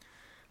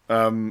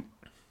 So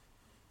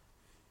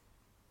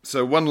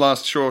one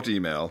last short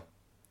email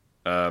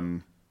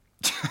from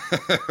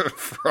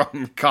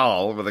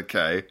Carl with a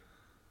K.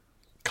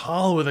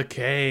 Carl with a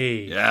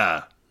K.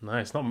 Yeah.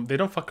 Nice. They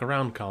don't fuck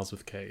around, Carls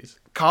with Ks.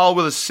 Carl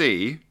with a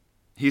C,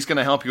 he's going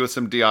to help you with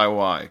some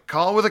DIY.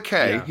 Carl with a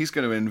K, Yeah. he's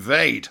going to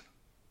invade.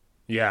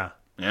 Yeah.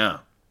 Yeah.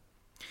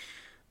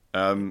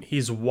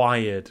 He's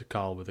wired,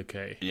 Carl with a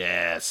K.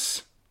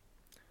 Yes.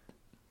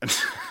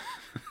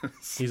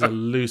 He's a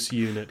loose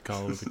unit,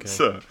 Carl with a K.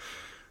 So,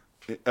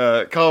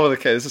 Carl with a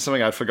K, this is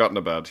something I'd forgotten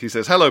about. He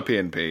says, hello,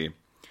 P&P.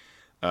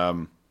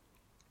 I've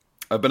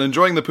been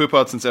enjoying the Poo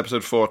Pod since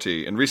episode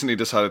 40 and recently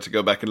decided to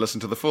go back and listen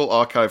to the full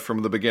archive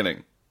from the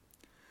beginning.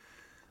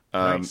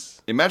 Nice.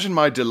 Imagine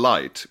my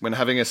delight when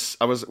having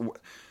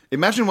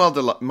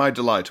my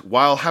delight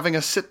while having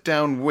a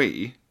sit-down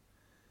wee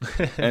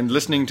and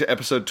listening to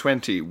episode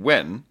 20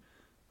 when,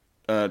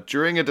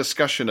 during a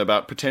discussion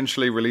about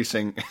potentially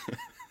releasing...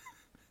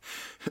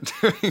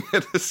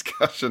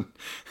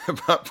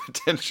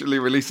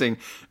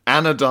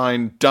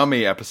 anodyne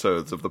dummy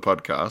episodes of the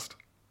podcast.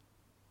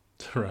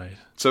 Right.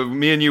 So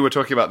me and you were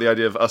talking about the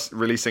idea of us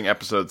releasing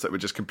episodes that were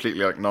just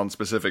completely like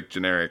non-specific,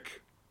 generic.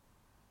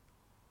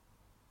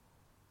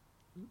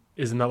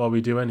 Isn't that what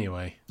we do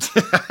anyway?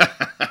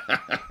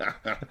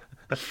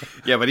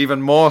 Yeah, but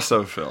even more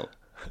so, Phil.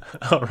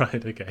 All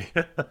right, okay.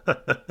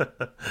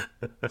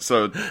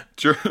 So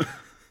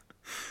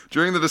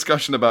during the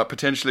discussion about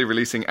potentially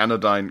releasing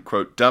anodyne,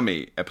 quote,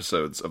 dummy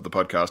episodes of the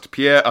podcast,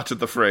 Pierre uttered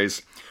the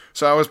phrase,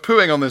 so I was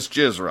pooing on this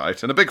jizz,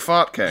 right, and a big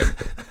fart came.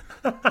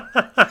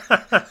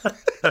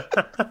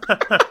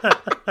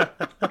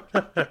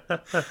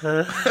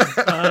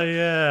 Oh,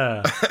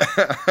 yeah.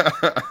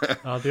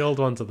 Oh, the old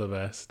ones are the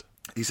best.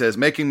 He says,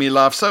 making me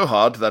laugh so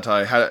hard that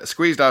I had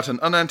squeezed out an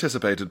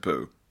unanticipated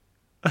poo.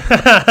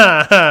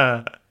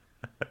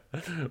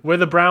 We're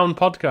the Brown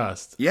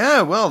podcast.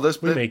 Yeah, well,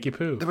 We make you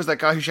poo. there was that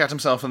guy who shat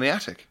himself in the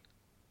attic.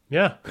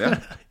 Yeah.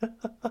 Yeah.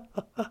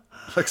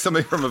 Like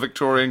something from a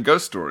Victorian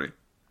ghost story.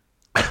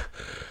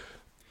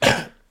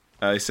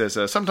 He says,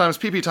 sometimes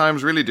pee-pee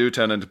times really do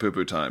turn into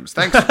poo-poo times.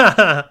 Thanks.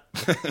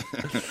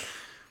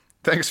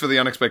 Thanks for the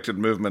unexpected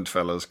movement,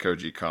 fellas,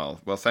 Koji Carl.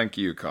 Well, thank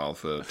you, Carl,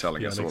 for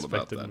telling us all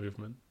about that.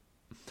 Movement.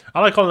 I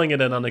like calling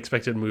it an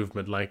unexpected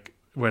movement, like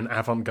we're an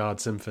avant-garde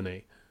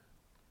symphony.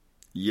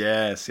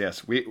 Yes.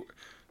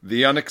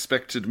 The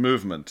unexpected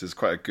movement is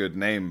quite a good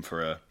name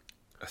for a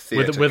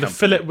theatre with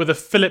company. a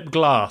Philip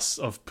Glass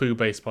of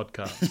poo-based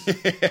podcasts.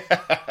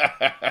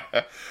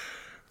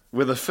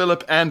 With a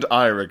Philip and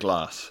Ira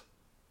Glass.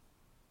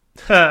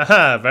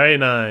 Very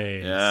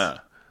nice. Yeah.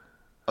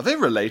 Are they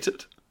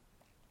related?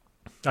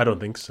 I don't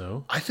think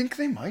so. I think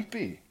they might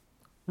be.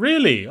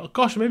 Really? Oh,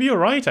 gosh, maybe you're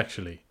right,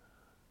 actually.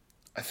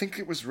 I think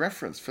it was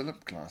referenced,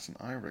 Philip Glass and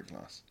Ira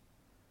Glass.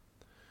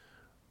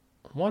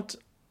 What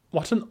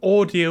an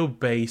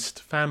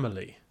audio-based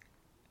family.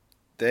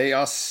 They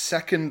are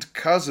second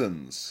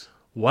cousins.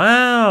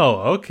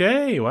 Wow,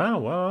 okay.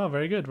 Wow.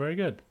 Very good, very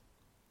good.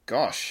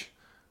 Gosh.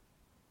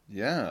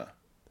 Yeah.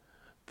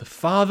 The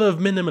father of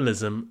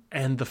minimalism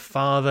and the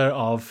father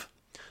of...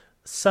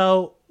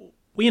 So,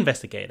 we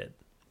investigated.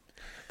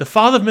 The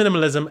father of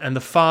minimalism and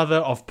the father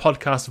of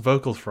podcast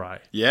vocal fry.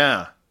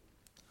 Yeah.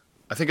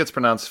 I think it's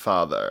pronounced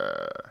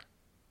father.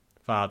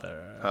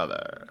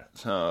 Father.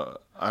 So,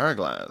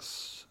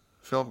 Hourglass.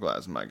 Philip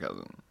Glass, my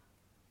cousin.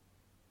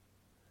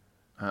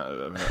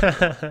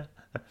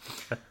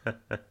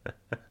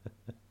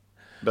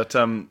 But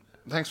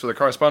thanks for the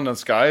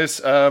correspondence,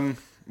 guys. One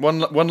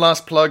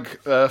last plug,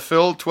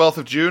 Phil. 12th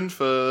of June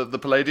for the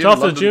Palladium.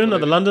 12th of June at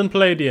the London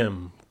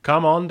Palladium.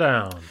 Come on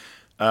down.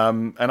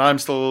 And I'm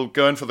still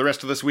going for the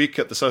rest of this week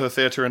at the Soho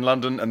Theatre in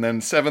London, and then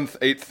 7th,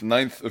 8th,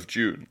 9th of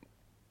June.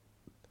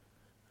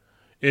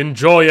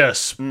 Enjoy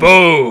us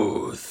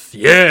both.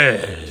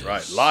 Yes.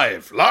 Right,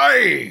 live.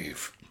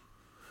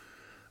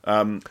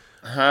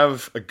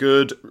 Have a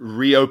good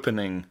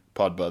reopening,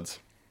 Podbuds.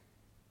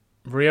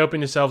 Reopen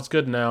yourselves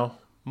good now.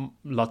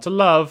 Lots of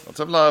love. Lots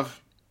of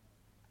love.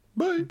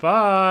 Bye.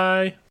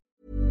 Bye.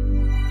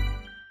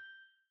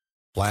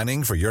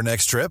 Planning for your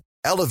next trip?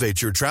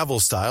 Elevate your travel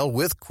style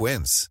with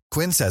Quince.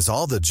 Quince has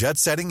all the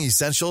jet-setting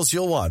essentials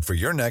you'll want for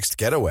your next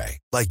getaway,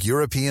 like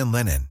European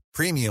linen,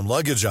 premium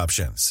luggage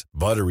options,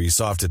 buttery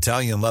soft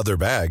Italian leather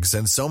bags,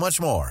 and so much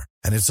more.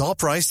 And it's all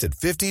priced at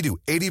 50 to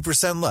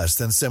 80% less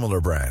than similar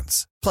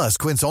brands. Plus,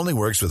 Quince only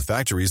works with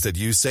factories that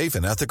use safe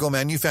and ethical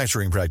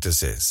manufacturing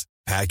practices.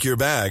 Pack your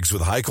bags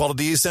with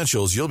high-quality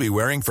essentials you'll be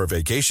wearing for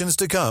vacations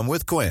to come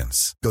with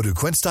Quince. Go to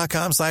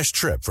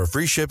quince.com/trip for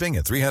free shipping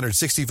and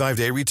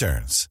 365-day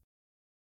returns.